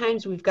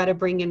 sometimes we've got to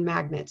bring in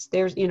magnets.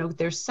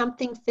 There's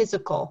something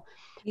physical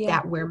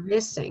that we're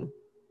missing.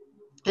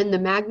 And the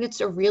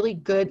magnets are really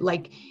good,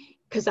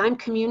 because I'm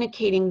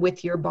communicating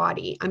with your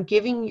body. I'm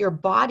giving your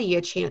body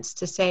a chance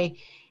to say,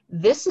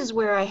 this is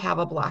where I have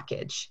a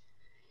blockage.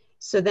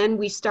 So then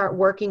we start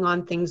working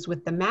on things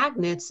with the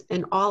magnets,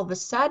 and all of a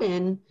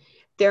sudden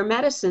their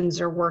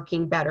medicines are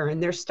working better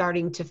and they're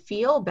starting to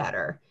feel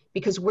better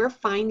because we're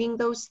finding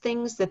those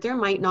things that there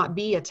might not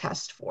be a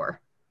test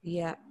for.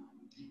 Yeah.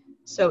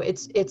 So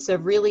it's a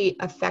really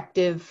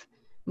effective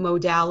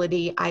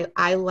modality.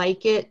 I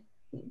like it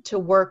to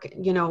work,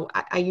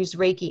 I use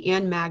Reiki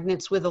and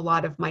magnets with a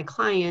lot of my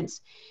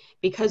clients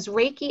because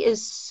Reiki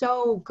is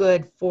so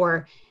good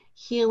for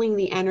healing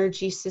the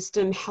energy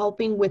system,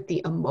 helping with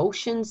the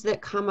emotions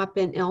that come up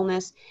in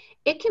illness.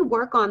 It can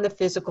work on the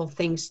physical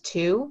things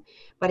too,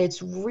 but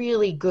it's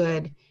really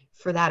good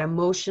for that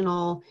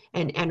emotional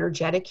and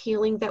energetic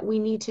healing that we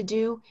need to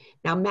do.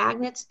 Now,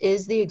 magnets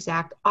is the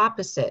exact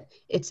opposite.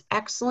 It's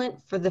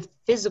excellent for the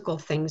physical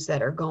things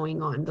that are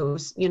going on,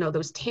 those,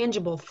 those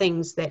tangible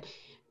things that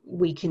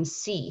we can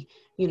see,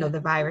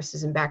 the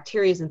viruses and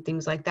bacteria and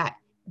things like that.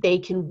 They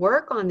can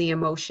work on the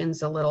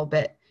emotions a little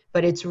bit,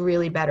 but it's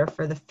really better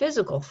for the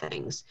physical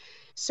things.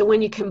 So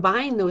when you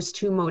combine those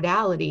two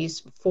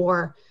modalities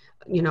for,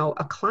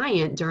 a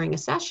client during a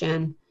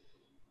session,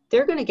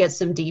 they're going to get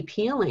some deep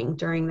healing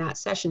during that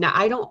session. Now,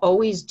 I don't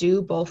always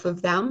do both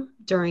of them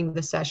during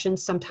the session.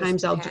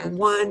 Sometimes I'll do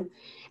one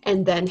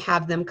and then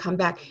have them come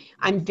back.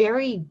 I'm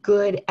very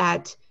good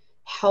at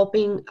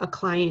helping a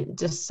client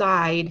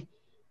decide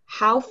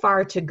how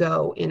far to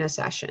go in a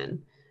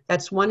session.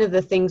 That's one of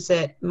the things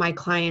that my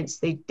clients,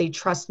 they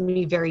trust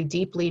me very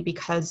deeply,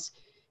 because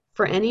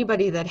for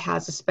anybody that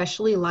has,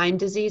 especially Lyme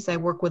disease, I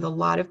work with a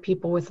lot of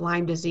people with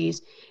Lyme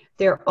disease,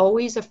 they're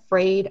always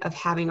afraid of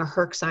having a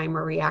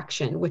Herxheimer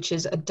reaction, which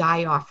is a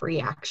die-off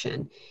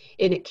reaction,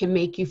 and it can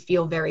make you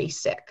feel very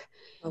sick.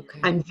 Okay.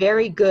 I'm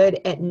very good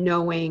at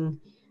knowing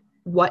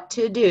what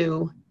to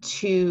do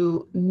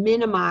to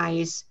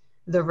minimize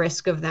the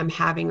risk of them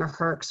having a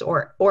Herx,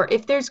 or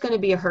if there's going to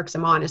be a Herx,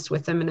 I'm honest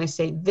with them and I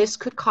say, this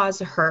could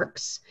cause a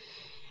Herx.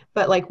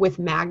 But like with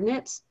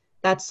magnets,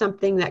 that's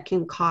something that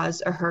can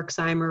cause a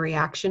Herxheimer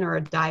reaction or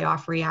a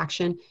die-off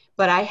reaction.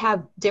 But I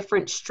have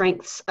different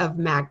strengths of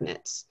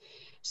magnets.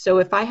 So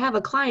if I have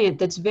a client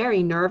that's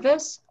very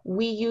nervous,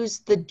 we use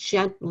the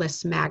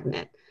gentlest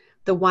magnet,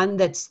 the one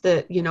that's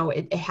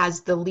it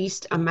has the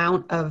least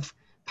amount of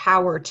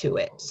power to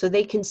it. So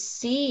they can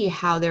see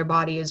how their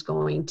body is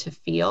going to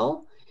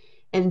feel.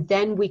 And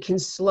then we can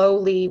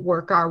slowly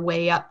work our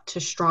way up to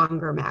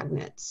stronger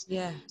magnets.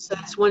 Yeah. So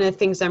that's one of the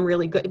things I'm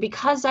really good,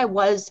 because I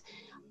was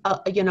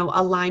a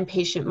Lyme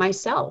patient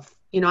myself.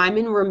 I'm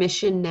in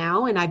remission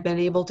now, and I've been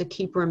able to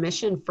keep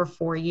remission for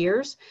 4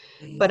 years.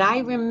 But I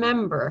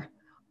remember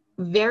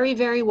very,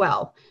 very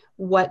well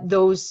what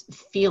those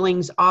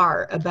feelings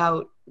are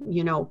about,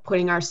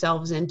 putting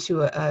ourselves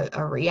into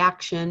a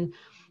reaction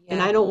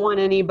And I don't want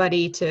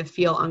anybody to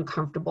feel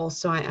uncomfortable.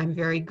 So I'm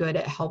very good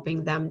at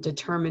helping them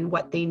determine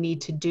what they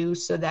need to do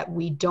so that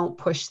we don't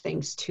push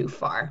things too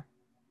far.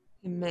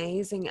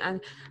 Amazing.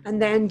 And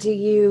then do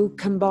you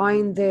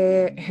combine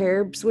the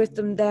herbs with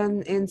them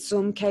then in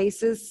some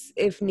cases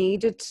if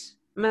needed,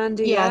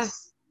 Mandy? Yeah.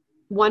 Yes.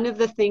 One of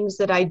the things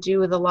that I do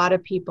with a lot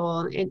of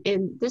people,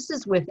 and this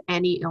is with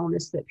any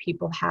illness that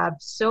people have,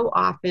 so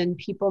often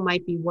people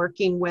might be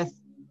working with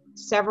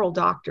several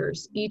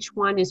doctors. Each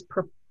one is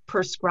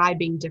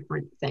prescribing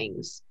different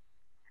things.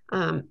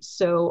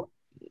 So,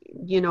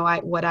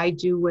 what I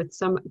do with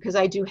because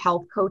I do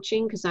health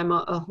coaching, because I'm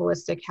a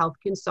holistic health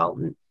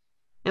consultant,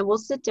 and we'll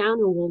sit down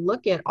and we'll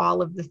look at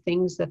all of the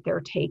things that they're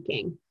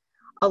taking.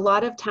 A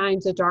lot of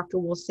times a doctor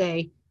will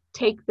say,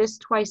 take this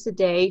twice a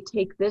day,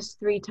 take this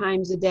 3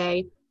 times a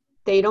day.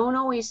 They don't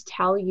always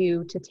tell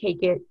you to take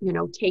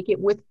it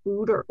with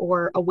food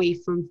or away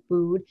from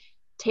food,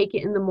 take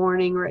it in the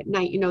morning or at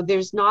night.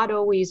 There's not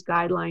always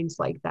guidelines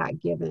like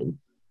that given.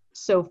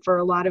 So for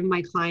a lot of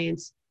my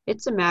clients,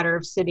 it's a matter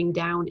of sitting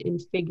down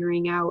and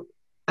figuring out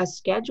a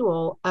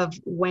schedule of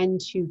when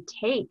to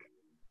take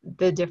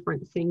the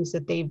different things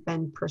that they've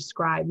been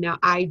prescribed. Now,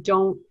 I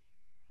don't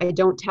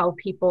tell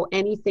people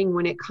anything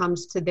when it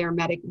comes to their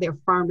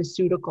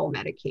pharmaceutical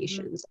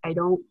medications. I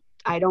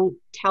don't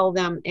tell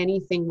them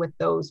anything with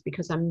those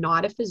because I'm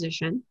not a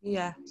physician.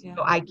 Yeah. So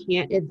I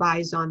can't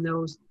advise on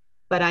those,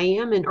 but I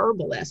am an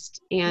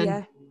herbalist.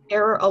 And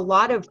there are a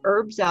lot of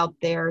herbs out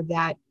there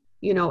that,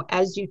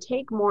 as you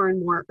take more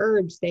and more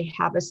herbs, they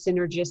have a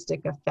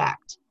synergistic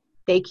effect.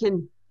 They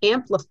can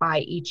amplify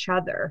each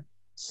other.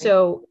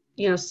 So,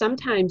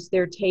 sometimes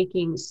they're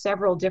taking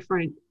several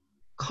different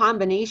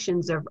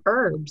combinations of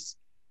herbs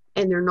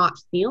and they're not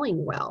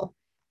feeling well.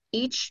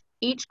 Each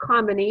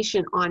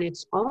combination on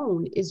its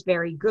own is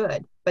very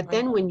good, but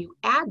then when you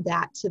add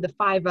that to the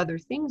 5 other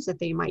things that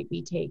they might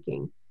be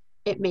taking,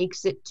 it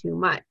makes it too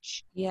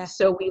much.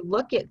 So we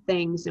look at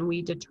things and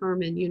we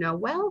determine,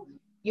 well,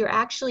 you're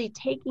actually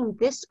taking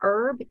this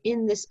herb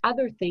in this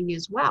other thing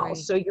as well.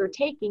 So you're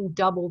taking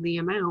double the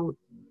amount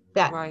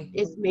that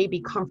is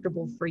maybe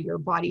comfortable for your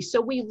body. So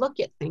we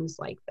look at things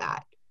like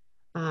that.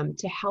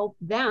 To help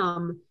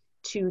them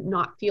to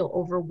not feel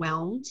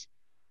overwhelmed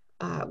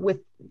with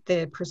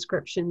the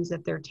prescriptions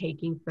that they're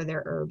taking for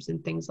their herbs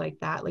and things like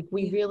that. Like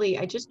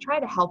I just try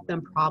to help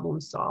them problem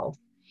solve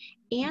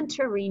and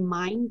to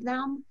remind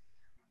them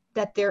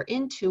that their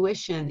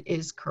intuition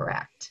is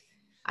correct.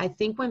 I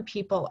think when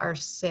people are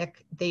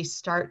sick, they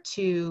start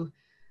to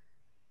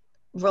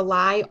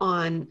rely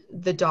on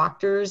the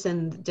doctors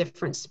and the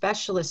different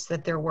specialists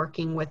that they're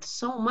working with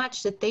so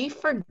much that they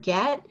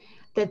forget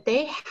that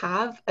they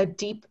have a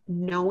deep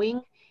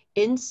knowing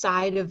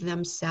inside of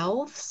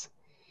themselves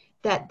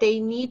that they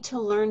need to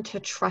learn to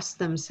trust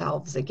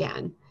themselves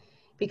again.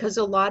 Because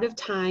a lot of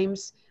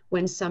times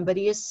when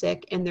somebody is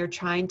sick and they're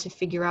trying to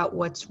figure out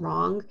what's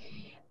wrong,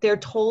 they're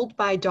told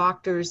by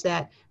doctors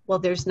that, well,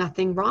 there's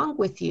nothing wrong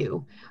with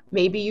you.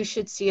 Maybe you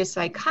should see a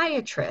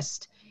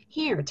psychiatrist.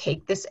 Here,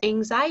 take this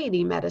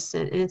anxiety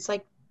medicine. And it's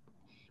like,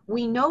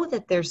 we know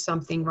that there's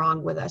something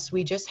wrong with us.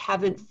 We just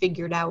haven't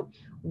figured out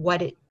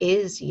what it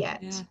is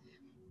yet.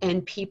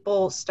 And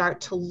people start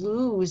to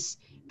lose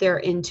their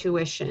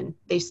intuition.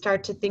 They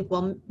start to think,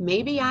 well,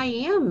 maybe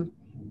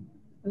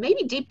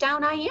deep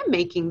down I am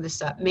making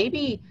this up.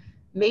 Maybe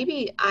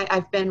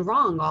I've been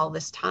wrong all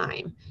this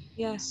time.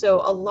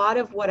 So a lot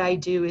of what I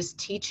do is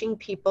teaching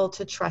people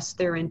to trust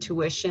their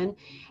intuition.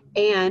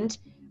 And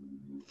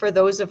for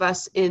those of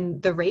us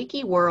in the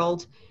Reiki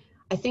world,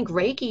 I think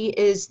Reiki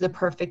is the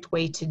perfect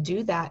way to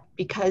do that,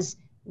 because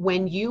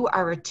when you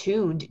are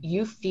attuned,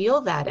 you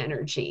feel that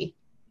energy.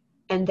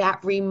 And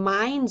that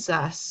reminds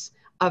us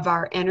of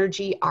our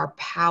energy, our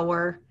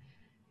power,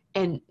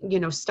 and,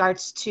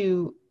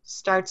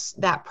 starts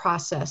that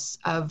process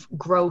of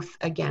growth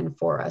again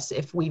for us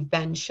if we've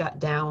been shut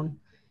down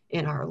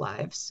in our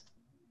lives.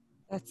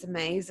 That's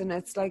amazing.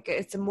 It's like,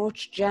 it's a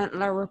much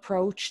gentler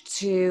approach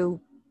to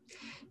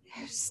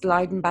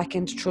sliding back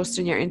into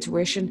trusting your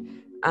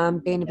intuition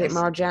and being a bit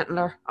more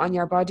gentler on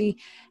your body.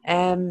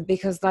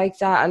 Because like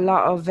that, a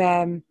lot of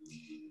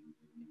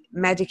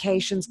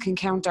medications can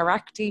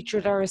counteract each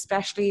other,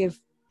 especially if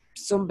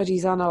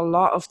somebody's on a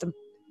lot of them.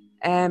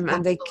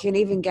 And they can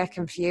even get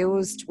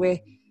confused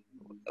with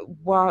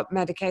what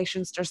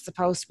medications they're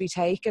supposed to be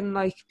taking,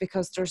 like,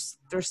 because there's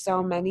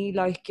so many,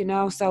 like,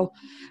 so,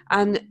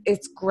 and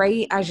it's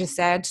great, as you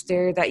said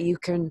there, that you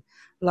can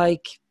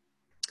like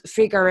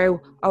figure out,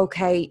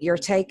 okay, you're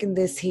taking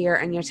this here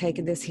and you're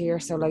taking this here,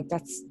 so like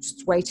that's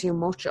just way too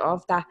much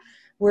of that.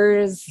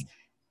 Whereas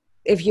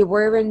if you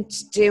weren't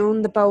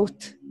doing the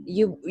both,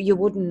 you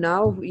wouldn't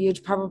know.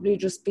 You'd probably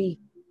just be,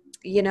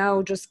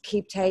 just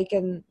keep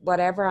taking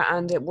whatever,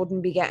 and it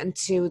wouldn't be getting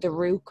to the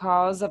root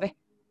cause of it.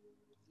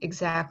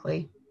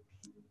 Exactly.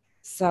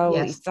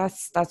 So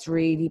that's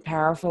really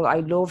powerful.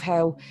 I love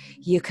how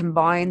you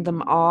combine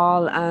them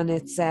all, and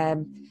it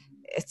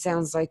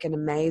sounds like an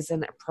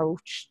amazing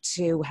approach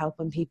to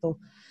helping people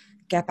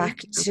get back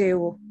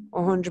to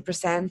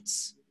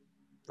 100%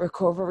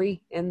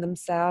 recovery in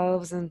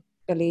themselves and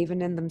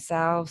believing in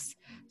themselves.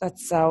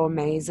 That's so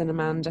amazing,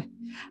 Amanda.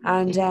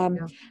 And Thank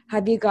you.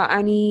 have you got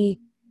any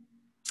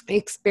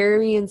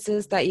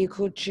experiences that you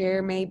could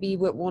share maybe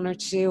with one or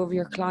two of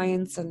your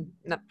clients, and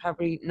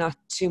probably not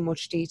too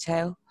much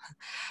detail,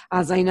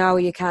 as I know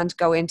you can't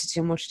go into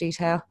too much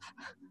detail?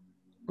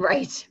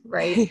 Right,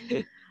 right.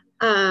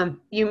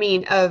 You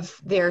mean of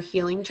their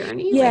healing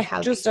journey, like Yeah, how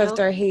they just of healed?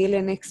 their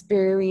healing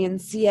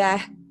experience.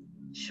 Yeah,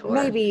 Sure,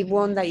 maybe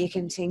one that you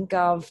can think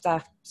of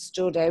that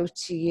stood out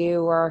to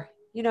you, or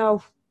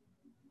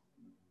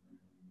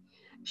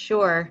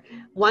sure.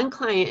 One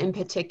client in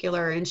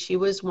particular, and she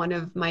was one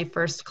of my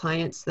first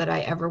clients that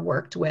I ever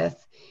worked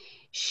with.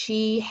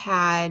 She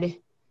had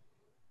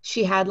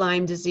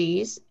Lyme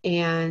disease,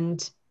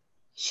 and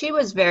she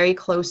was very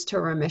close to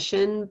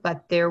remission,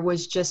 but there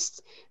was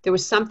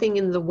something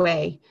in the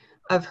way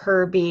of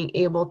her being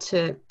able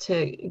to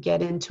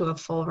get into a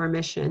full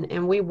remission.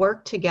 And we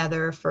worked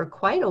together for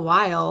quite a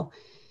while,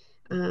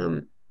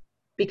 um,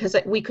 because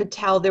we could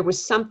tell there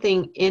was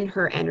something in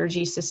her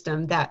energy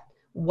system that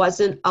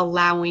wasn't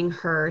allowing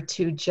her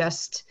to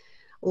just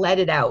let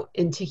it out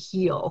and to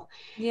heal.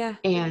 yeah,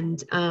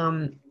 And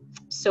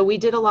so we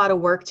did a lot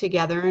of work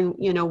together, and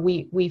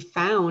we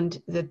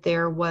found that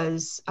there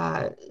was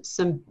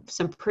some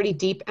pretty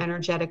deep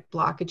energetic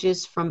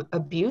blockages from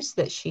abuse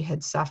that she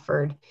had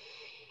suffered,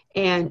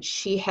 and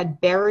she had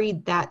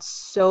buried that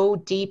so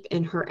deep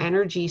in her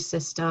energy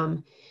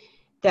system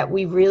that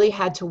we really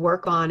had to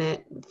work on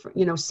it for,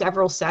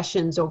 several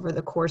sessions over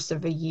the course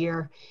of a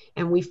year.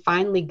 And we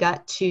finally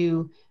got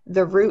to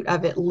the root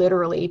of it,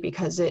 literally,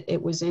 because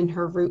it was in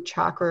her root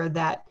chakra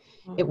that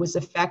it was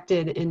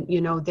affected. And,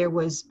 there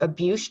was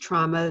abuse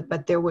trauma,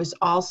 but there was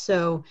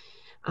also,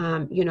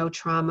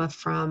 trauma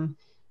from,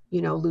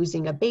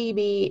 losing a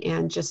baby,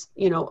 and just,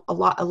 a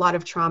lot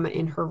of trauma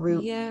in her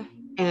root. yeah,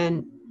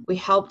 And we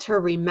helped her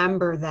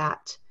remember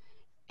that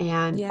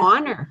and yeah,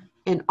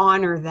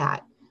 honor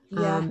that.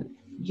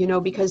 yeah,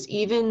 Because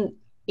even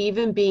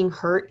being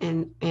hurt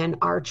and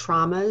our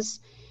traumas,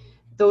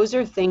 those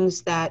are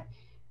things that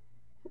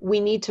we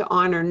need to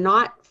honor,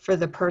 not for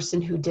the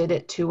person who did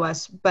it to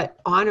us, but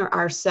honor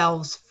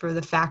ourselves for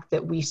the fact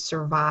that we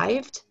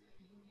survived.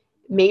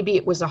 Maybe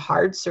it was a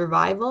hard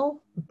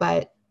survival,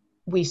 but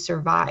we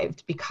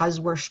survived because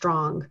we're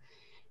strong.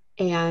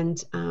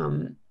 And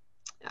I'm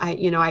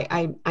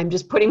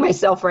just putting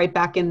myself right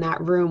back in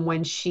that room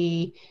when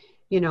she,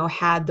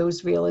 had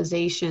those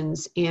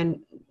realizations. And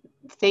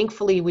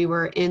thankfully we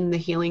were in the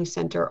healing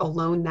center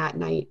alone that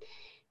night.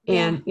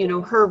 yeah, And,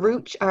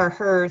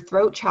 her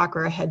throat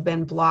chakra had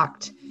been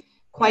blocked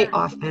quite yeah,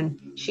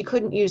 often. She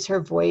couldn't use her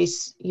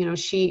voice.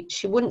 She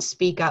wouldn't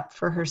speak up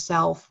for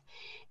herself.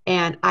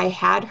 And I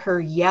had her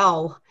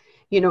yell,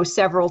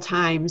 several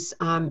times,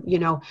 I'm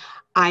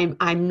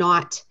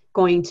not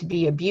going to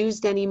be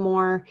abused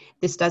anymore.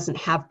 This doesn't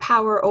have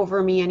power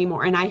over me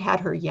anymore. And I had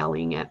her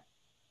yelling it.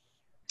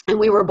 And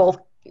we were both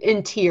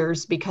in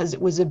tears because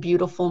it was a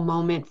beautiful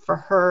moment for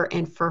her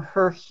and for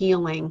her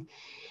healing.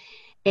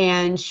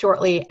 And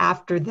shortly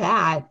after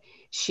that,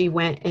 she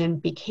went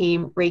and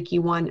became Reiki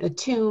 1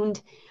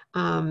 attuned.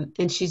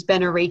 And she's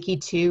been a Reiki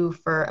 2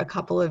 for a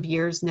couple of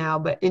years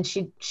now, and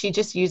she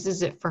just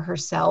uses it for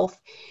herself.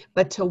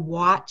 But to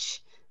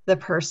watch the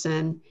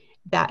person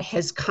that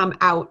has come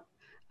out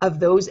of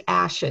those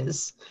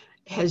ashes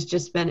has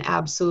just been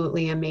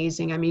absolutely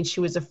amazing. I mean, she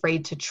was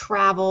afraid to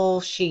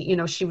travel. She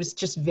was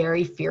just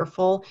very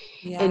fearful.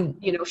 yeah. And,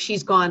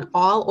 she's gone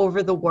all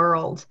over the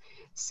world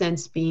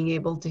since being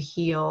able to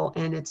heal,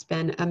 and it's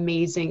been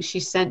amazing. She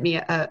sent me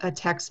a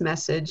text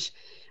message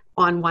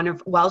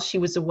while she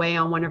was away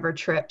on one of her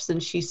trips,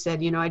 and she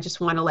said, I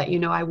just want to let you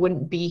know I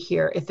wouldn't be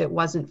here if it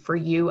wasn't for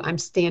you. I'm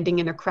standing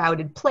in a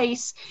crowded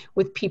place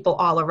with people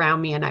all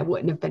around me, and I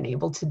wouldn't have been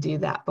able to do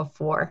that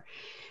before.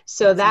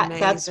 So That's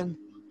that's amazing.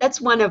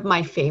 one of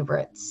my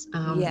favorites,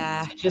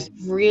 Yeah, to just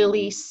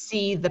really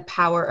see the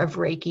power of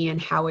Reiki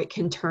and how it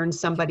can turn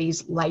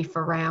somebody's life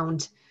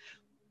around.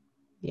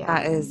 Yeah.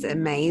 that is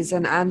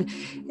amazing. And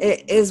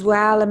as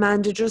well,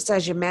 Amanda, just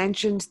as you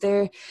mentioned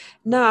there,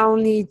 not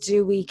only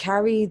do we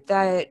carry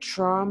the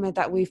trauma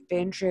that we've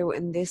been through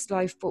in this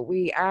life, but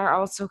we are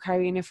also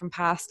carrying it from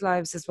past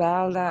lives as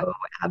well that Oh,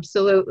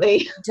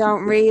 absolutely.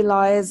 don't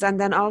realize, and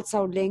then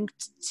also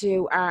linked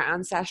to our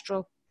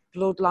ancestral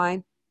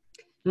bloodline.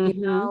 You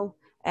Mm-hmm. know,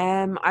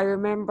 I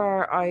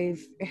remember I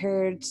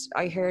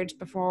heard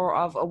before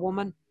of a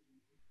woman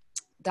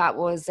that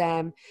was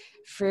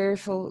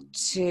fearful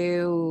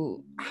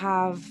to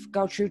have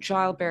go through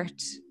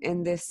childbirth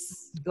in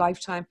this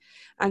lifetime,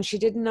 and she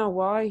didn't know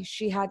why.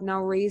 She had no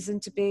reason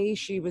to be.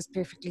 She was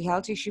perfectly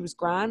healthy, she was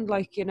grand,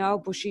 like,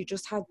 but she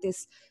just had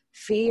this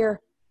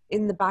fear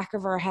in the back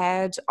of her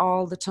head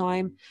all the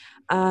time.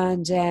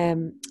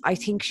 And I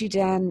think she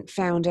then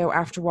found out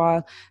after a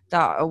while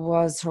that it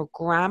was her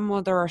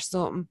grandmother or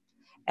something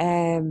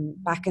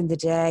back in the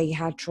day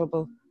had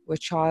trouble with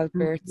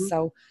childbirth. Mm-hmm.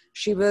 So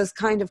she was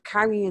kind of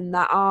carrying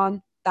that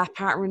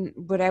pattern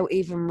without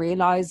even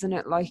realizing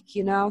it, like.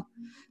 Yes.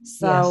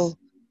 So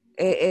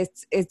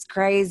it's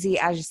crazy,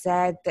 as you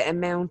said, the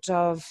amount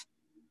of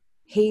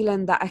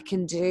healing that I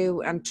can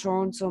do and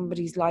turn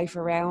somebody's life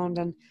around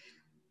and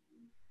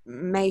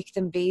make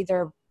them be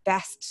their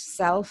best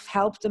self,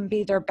 help them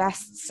be their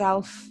best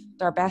self,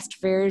 their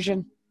best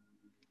version.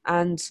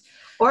 And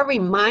or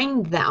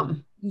remind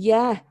them.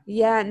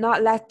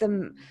 Not let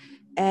them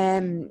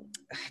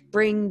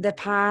bring the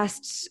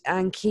past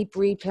and keep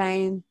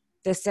replaying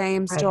the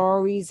same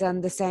stories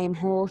and the same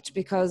hurt,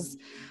 because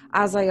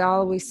as I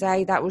always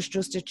say, that was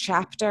just a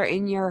chapter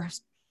in your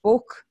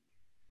book.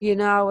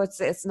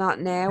 It's not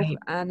now,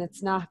 and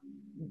it's not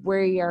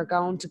where you're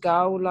going to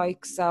go.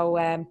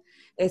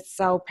 It's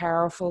so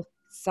powerful,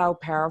 yes.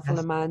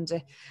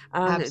 Amanda,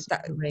 and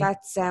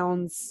that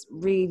sounds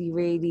really,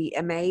 really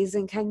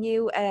amazing. Can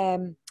you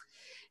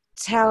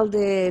tell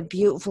the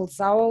beautiful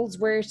souls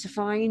where to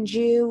find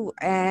you,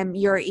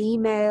 your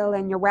email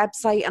and your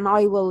website, and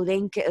I will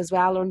link it as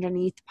well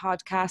underneath the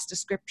podcast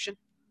description?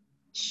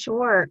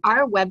 Sure.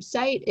 Our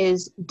website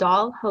is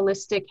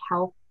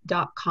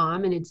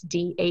dollholistichealth.com, and it's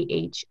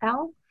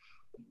DAHL.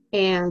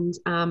 And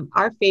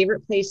our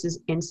favorite place is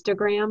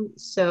Instagram.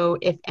 So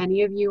if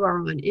any of you are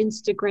on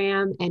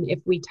Instagram, and if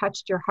we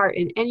touched your heart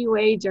in any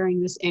way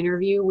during this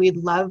interview, we'd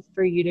love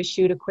for you to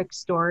shoot a quick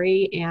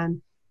story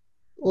and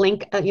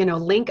link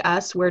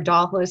us. We're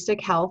Doll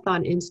Holistic Health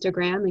on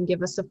Instagram, and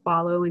give us a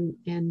follow,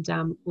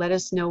 and let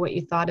us know what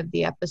you thought of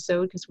the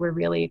episode, because we're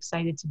really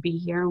excited to be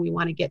here and we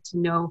want to get to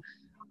know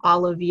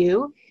all of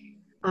you.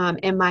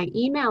 And my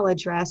email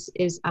address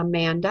is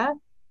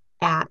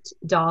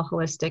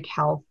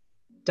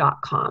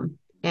amanda@dollholistichealth.com.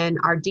 And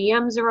our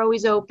DMs are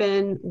always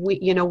open.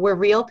 We're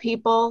real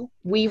people.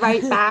 We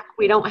write back.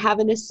 We don't have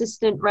an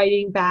assistant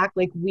writing back.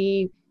 Like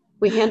we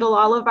handle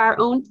all of our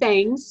own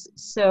things.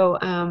 So,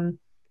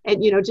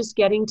 and just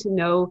getting to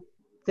know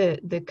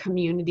the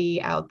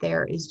community out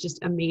there is just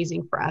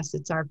amazing for us.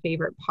 It's our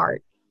favorite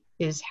part,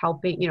 is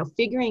helping,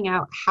 figuring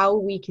out how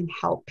we can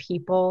help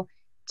people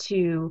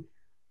to,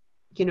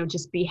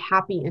 just be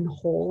happy and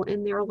whole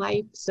in their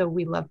life. So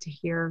we love to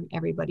hear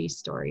everybody's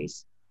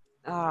stories.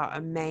 Oh,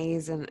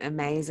 amazing,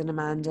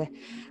 Amanda.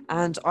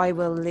 And I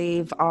will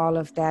leave all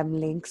of them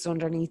links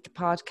underneath the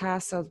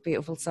podcast so the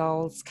beautiful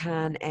souls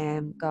can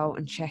go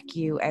and check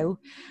you out.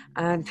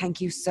 And thank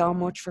you so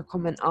much for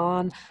coming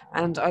on.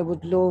 And I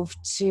would love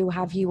to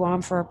have you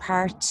on for a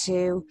part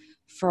 2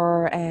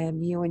 for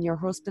you and your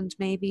husband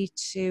maybe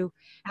to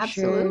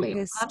share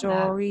his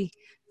story.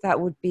 That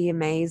would be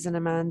amazing,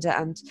 Amanda.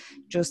 And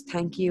just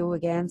thank you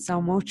again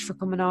so much for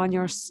coming on.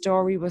 Your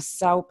story was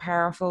so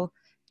powerful.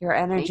 Your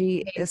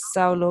energy is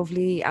so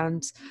lovely,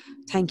 and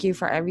thank you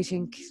for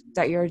everything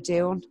that you're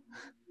doing.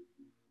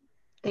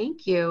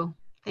 Thank you.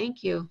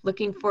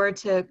 Looking forward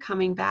to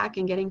coming back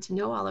and getting to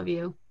know all of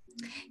you.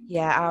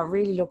 Yeah, I'm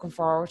really looking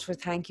forward to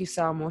it. Thank you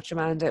so much,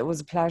 Amanda. It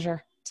was a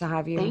pleasure to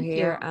have you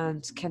here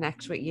and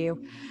connect with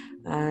you.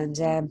 And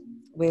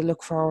we'll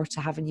look forward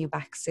to having you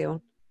back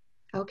soon.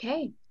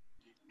 Okay.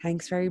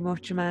 Thanks very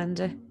much,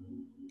 Amanda.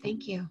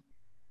 Thank you.